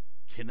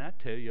 Can I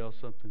tell y'all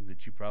something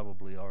that you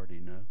probably already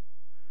know?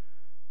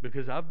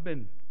 Because I've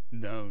been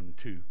known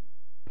to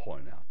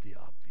point out the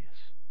obvious.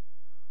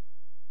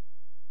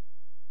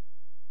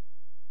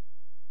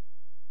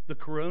 The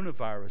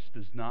coronavirus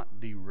does not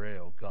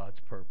derail God's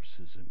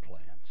purposes and plans.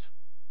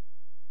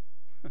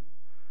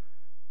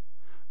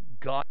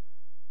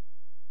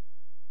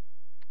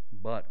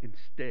 But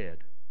instead,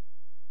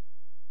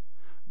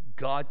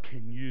 God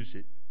can use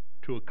it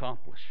to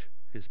accomplish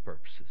his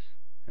purposes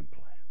and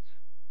plans.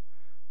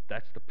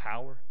 That's the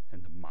power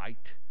and the might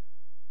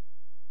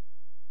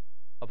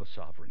of a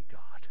sovereign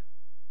God.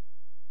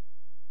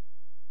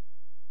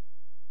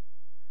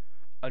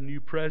 A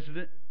new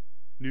president,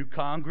 new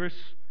Congress,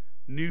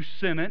 new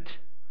Senate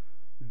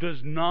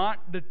does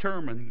not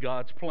determine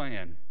God's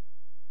plan.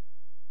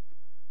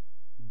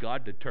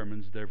 God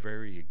determines their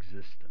very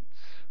existence.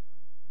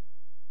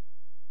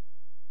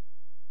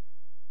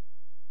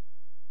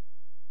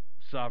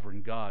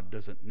 Sovereign God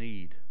doesn't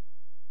need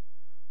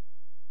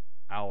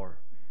our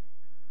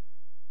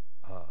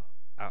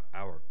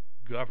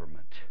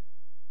government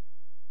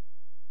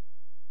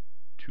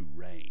to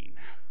reign.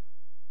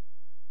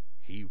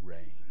 He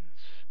reigns.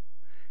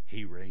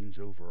 He reigns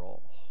over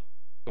all.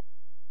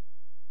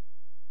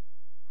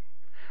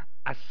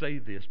 I say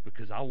this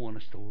because I want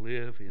us to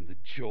live in the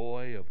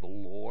joy of the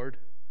Lord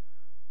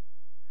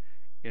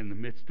in the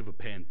midst of a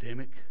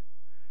pandemic,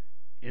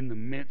 in the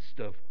midst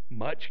of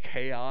much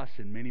chaos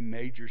in many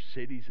major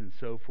cities and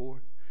so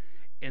forth,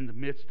 in the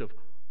midst of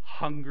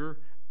hunger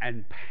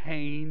and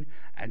pain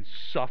and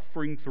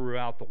suffering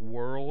throughout the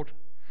world,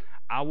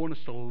 I want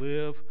us to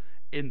live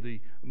in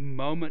the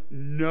moment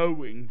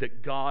knowing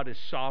that God is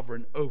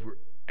sovereign over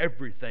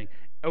everything,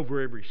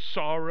 over every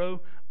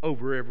sorrow,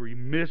 over every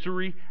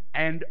misery,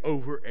 and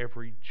over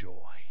every joy.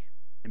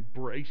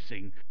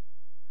 Embracing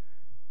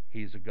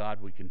He is a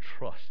God we can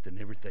trust in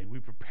everything. We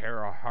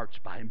prepare our hearts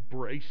by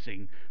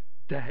embracing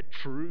that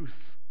truth.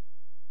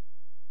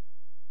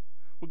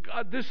 Well,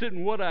 God, this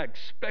isn't what I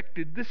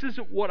expected. This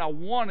isn't what I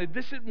wanted.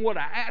 This isn't what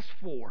I asked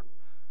for.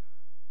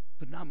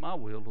 But not my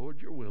will,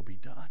 Lord. Your will be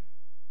done.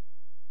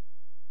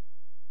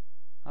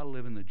 I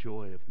live in the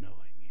joy of knowing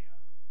you.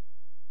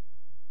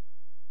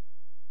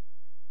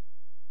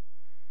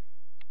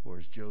 Or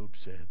as Job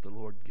said, the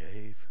Lord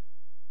gave,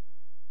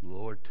 the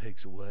Lord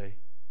takes away.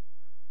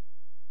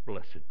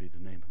 Blessed be the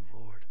name of the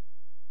Lord.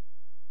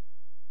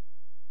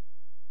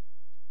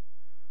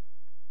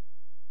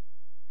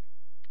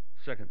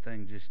 Second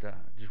thing,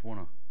 just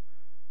want to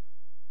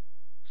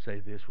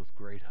say this with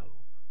great hope.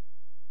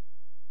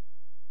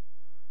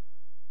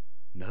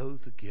 Know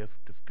the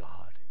gift of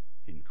God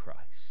in Christ.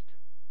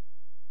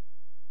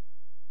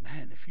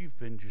 Man, if you've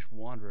been just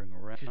wandering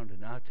around,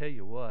 and I'll tell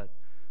you what,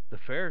 the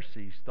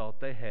Pharisees thought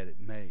they had it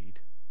made.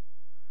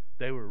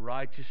 They were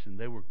righteous and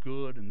they were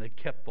good and they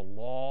kept the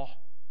law.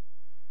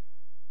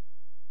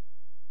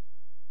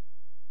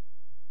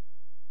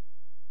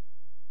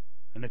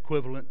 An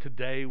equivalent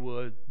today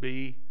would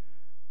be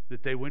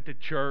that they went to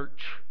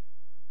church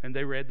and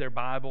they read their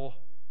Bible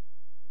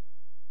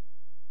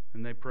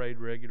and they prayed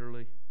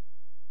regularly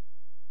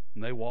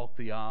and they walked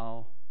the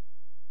aisle.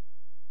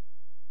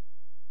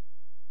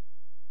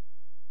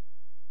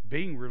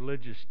 Being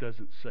religious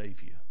doesn't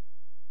save you.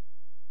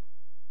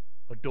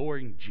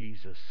 Adoring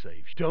Jesus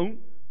saves you.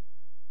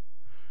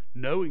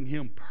 Knowing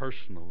Him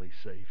personally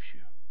saves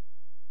you.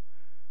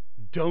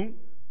 Don't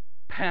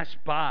pass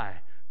by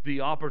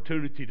the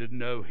opportunity to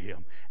know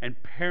Him.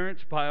 And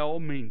parents, by all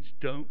means,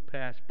 don't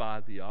pass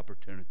by the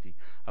opportunity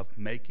of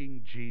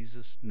making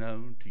Jesus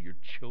known to your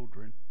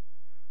children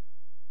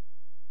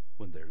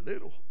when they're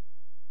little.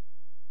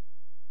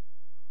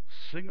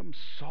 Sing them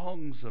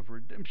songs of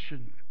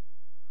redemption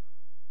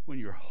when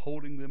you're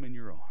holding them in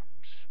your arms.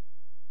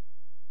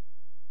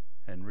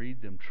 And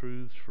read them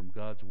truths from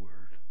God's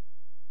Word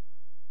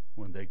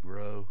when they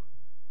grow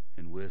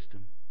in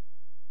wisdom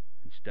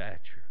and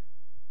stature,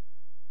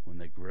 when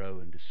they grow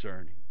in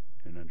discerning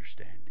and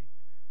understanding.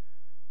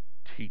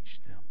 Teach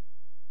them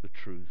the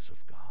truths of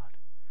God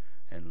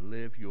and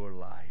live your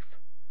life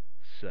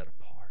set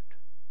apart.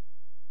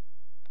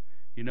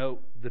 You know,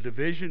 the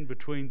division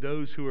between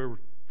those who are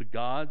the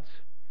gods,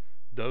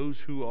 those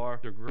who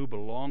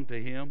belong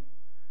to Him,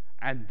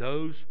 and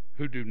those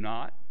who do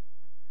not,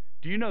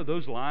 do you know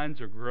those lines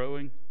are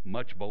growing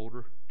much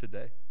bolder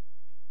today?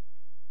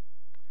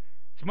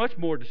 It's much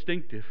more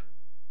distinctive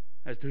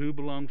as to who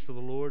belongs to the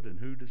Lord and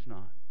who does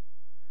not.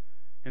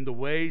 And the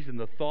ways and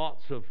the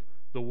thoughts of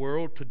the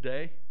world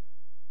today.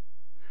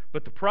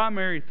 But the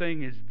primary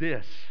thing is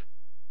this,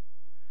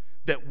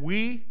 that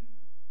we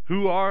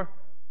who are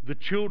the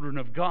children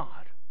of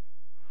God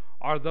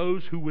are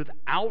those who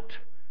without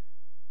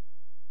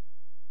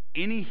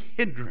any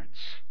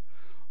hindrance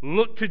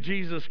look to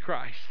Jesus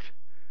Christ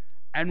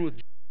and with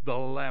the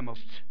Lamb of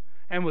God,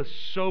 and with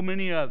so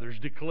many others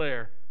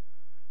declare,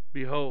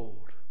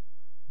 behold,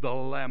 the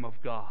Lamb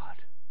of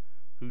God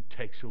who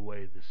takes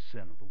away the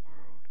sin of the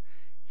world.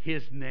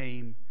 His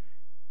name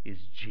is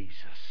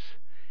Jesus.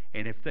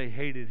 And if they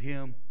hated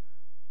Him,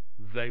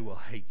 they will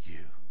hate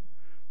you.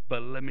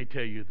 But let me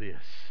tell you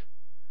this,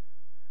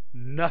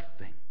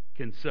 nothing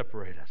can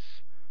separate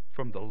us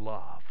from the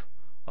love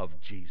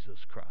of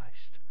Jesus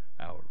Christ,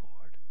 our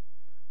Lord.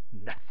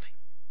 Nothing.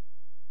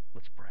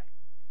 Let's pray.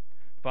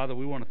 Father,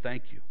 we want to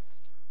thank you,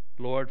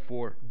 Lord,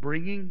 for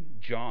bringing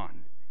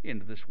John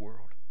into this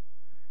world.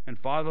 And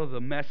Father,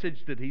 the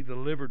message that he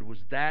delivered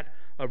was that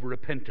of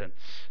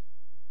repentance.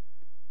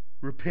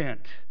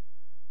 Repent.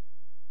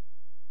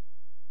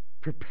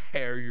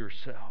 Prepare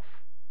yourself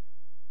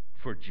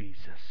for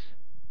Jesus.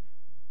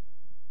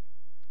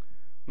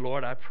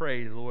 Lord, I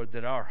pray, Lord,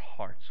 that our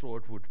hearts,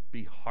 Lord, would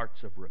be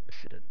hearts of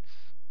repentance.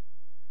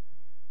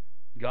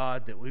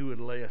 God, that we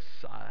would lay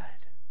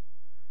aside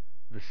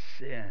the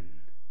sin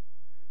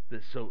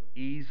that so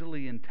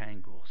easily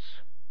entangles.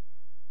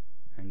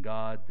 And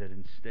God, that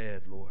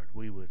instead, Lord,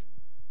 we would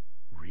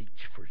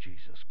reach for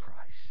Jesus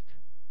Christ.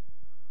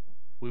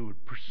 We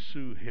would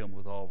pursue Him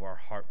with all of our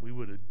heart. We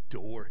would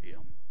adore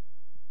Him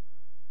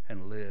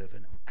and live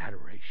in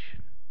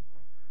adoration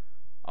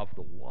of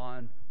the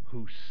one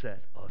who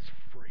set us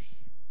free.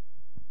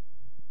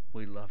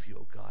 We love you,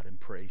 O God, and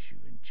praise you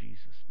in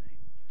Jesus'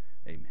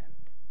 name. Amen.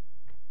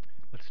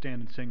 Let's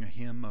stand and sing a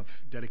hymn of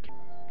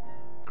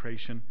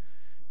dedication.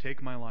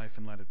 Take my life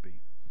and let it be.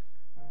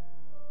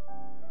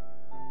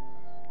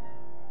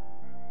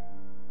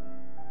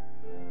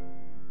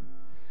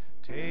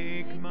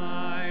 Take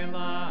my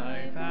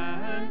life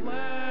and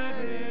let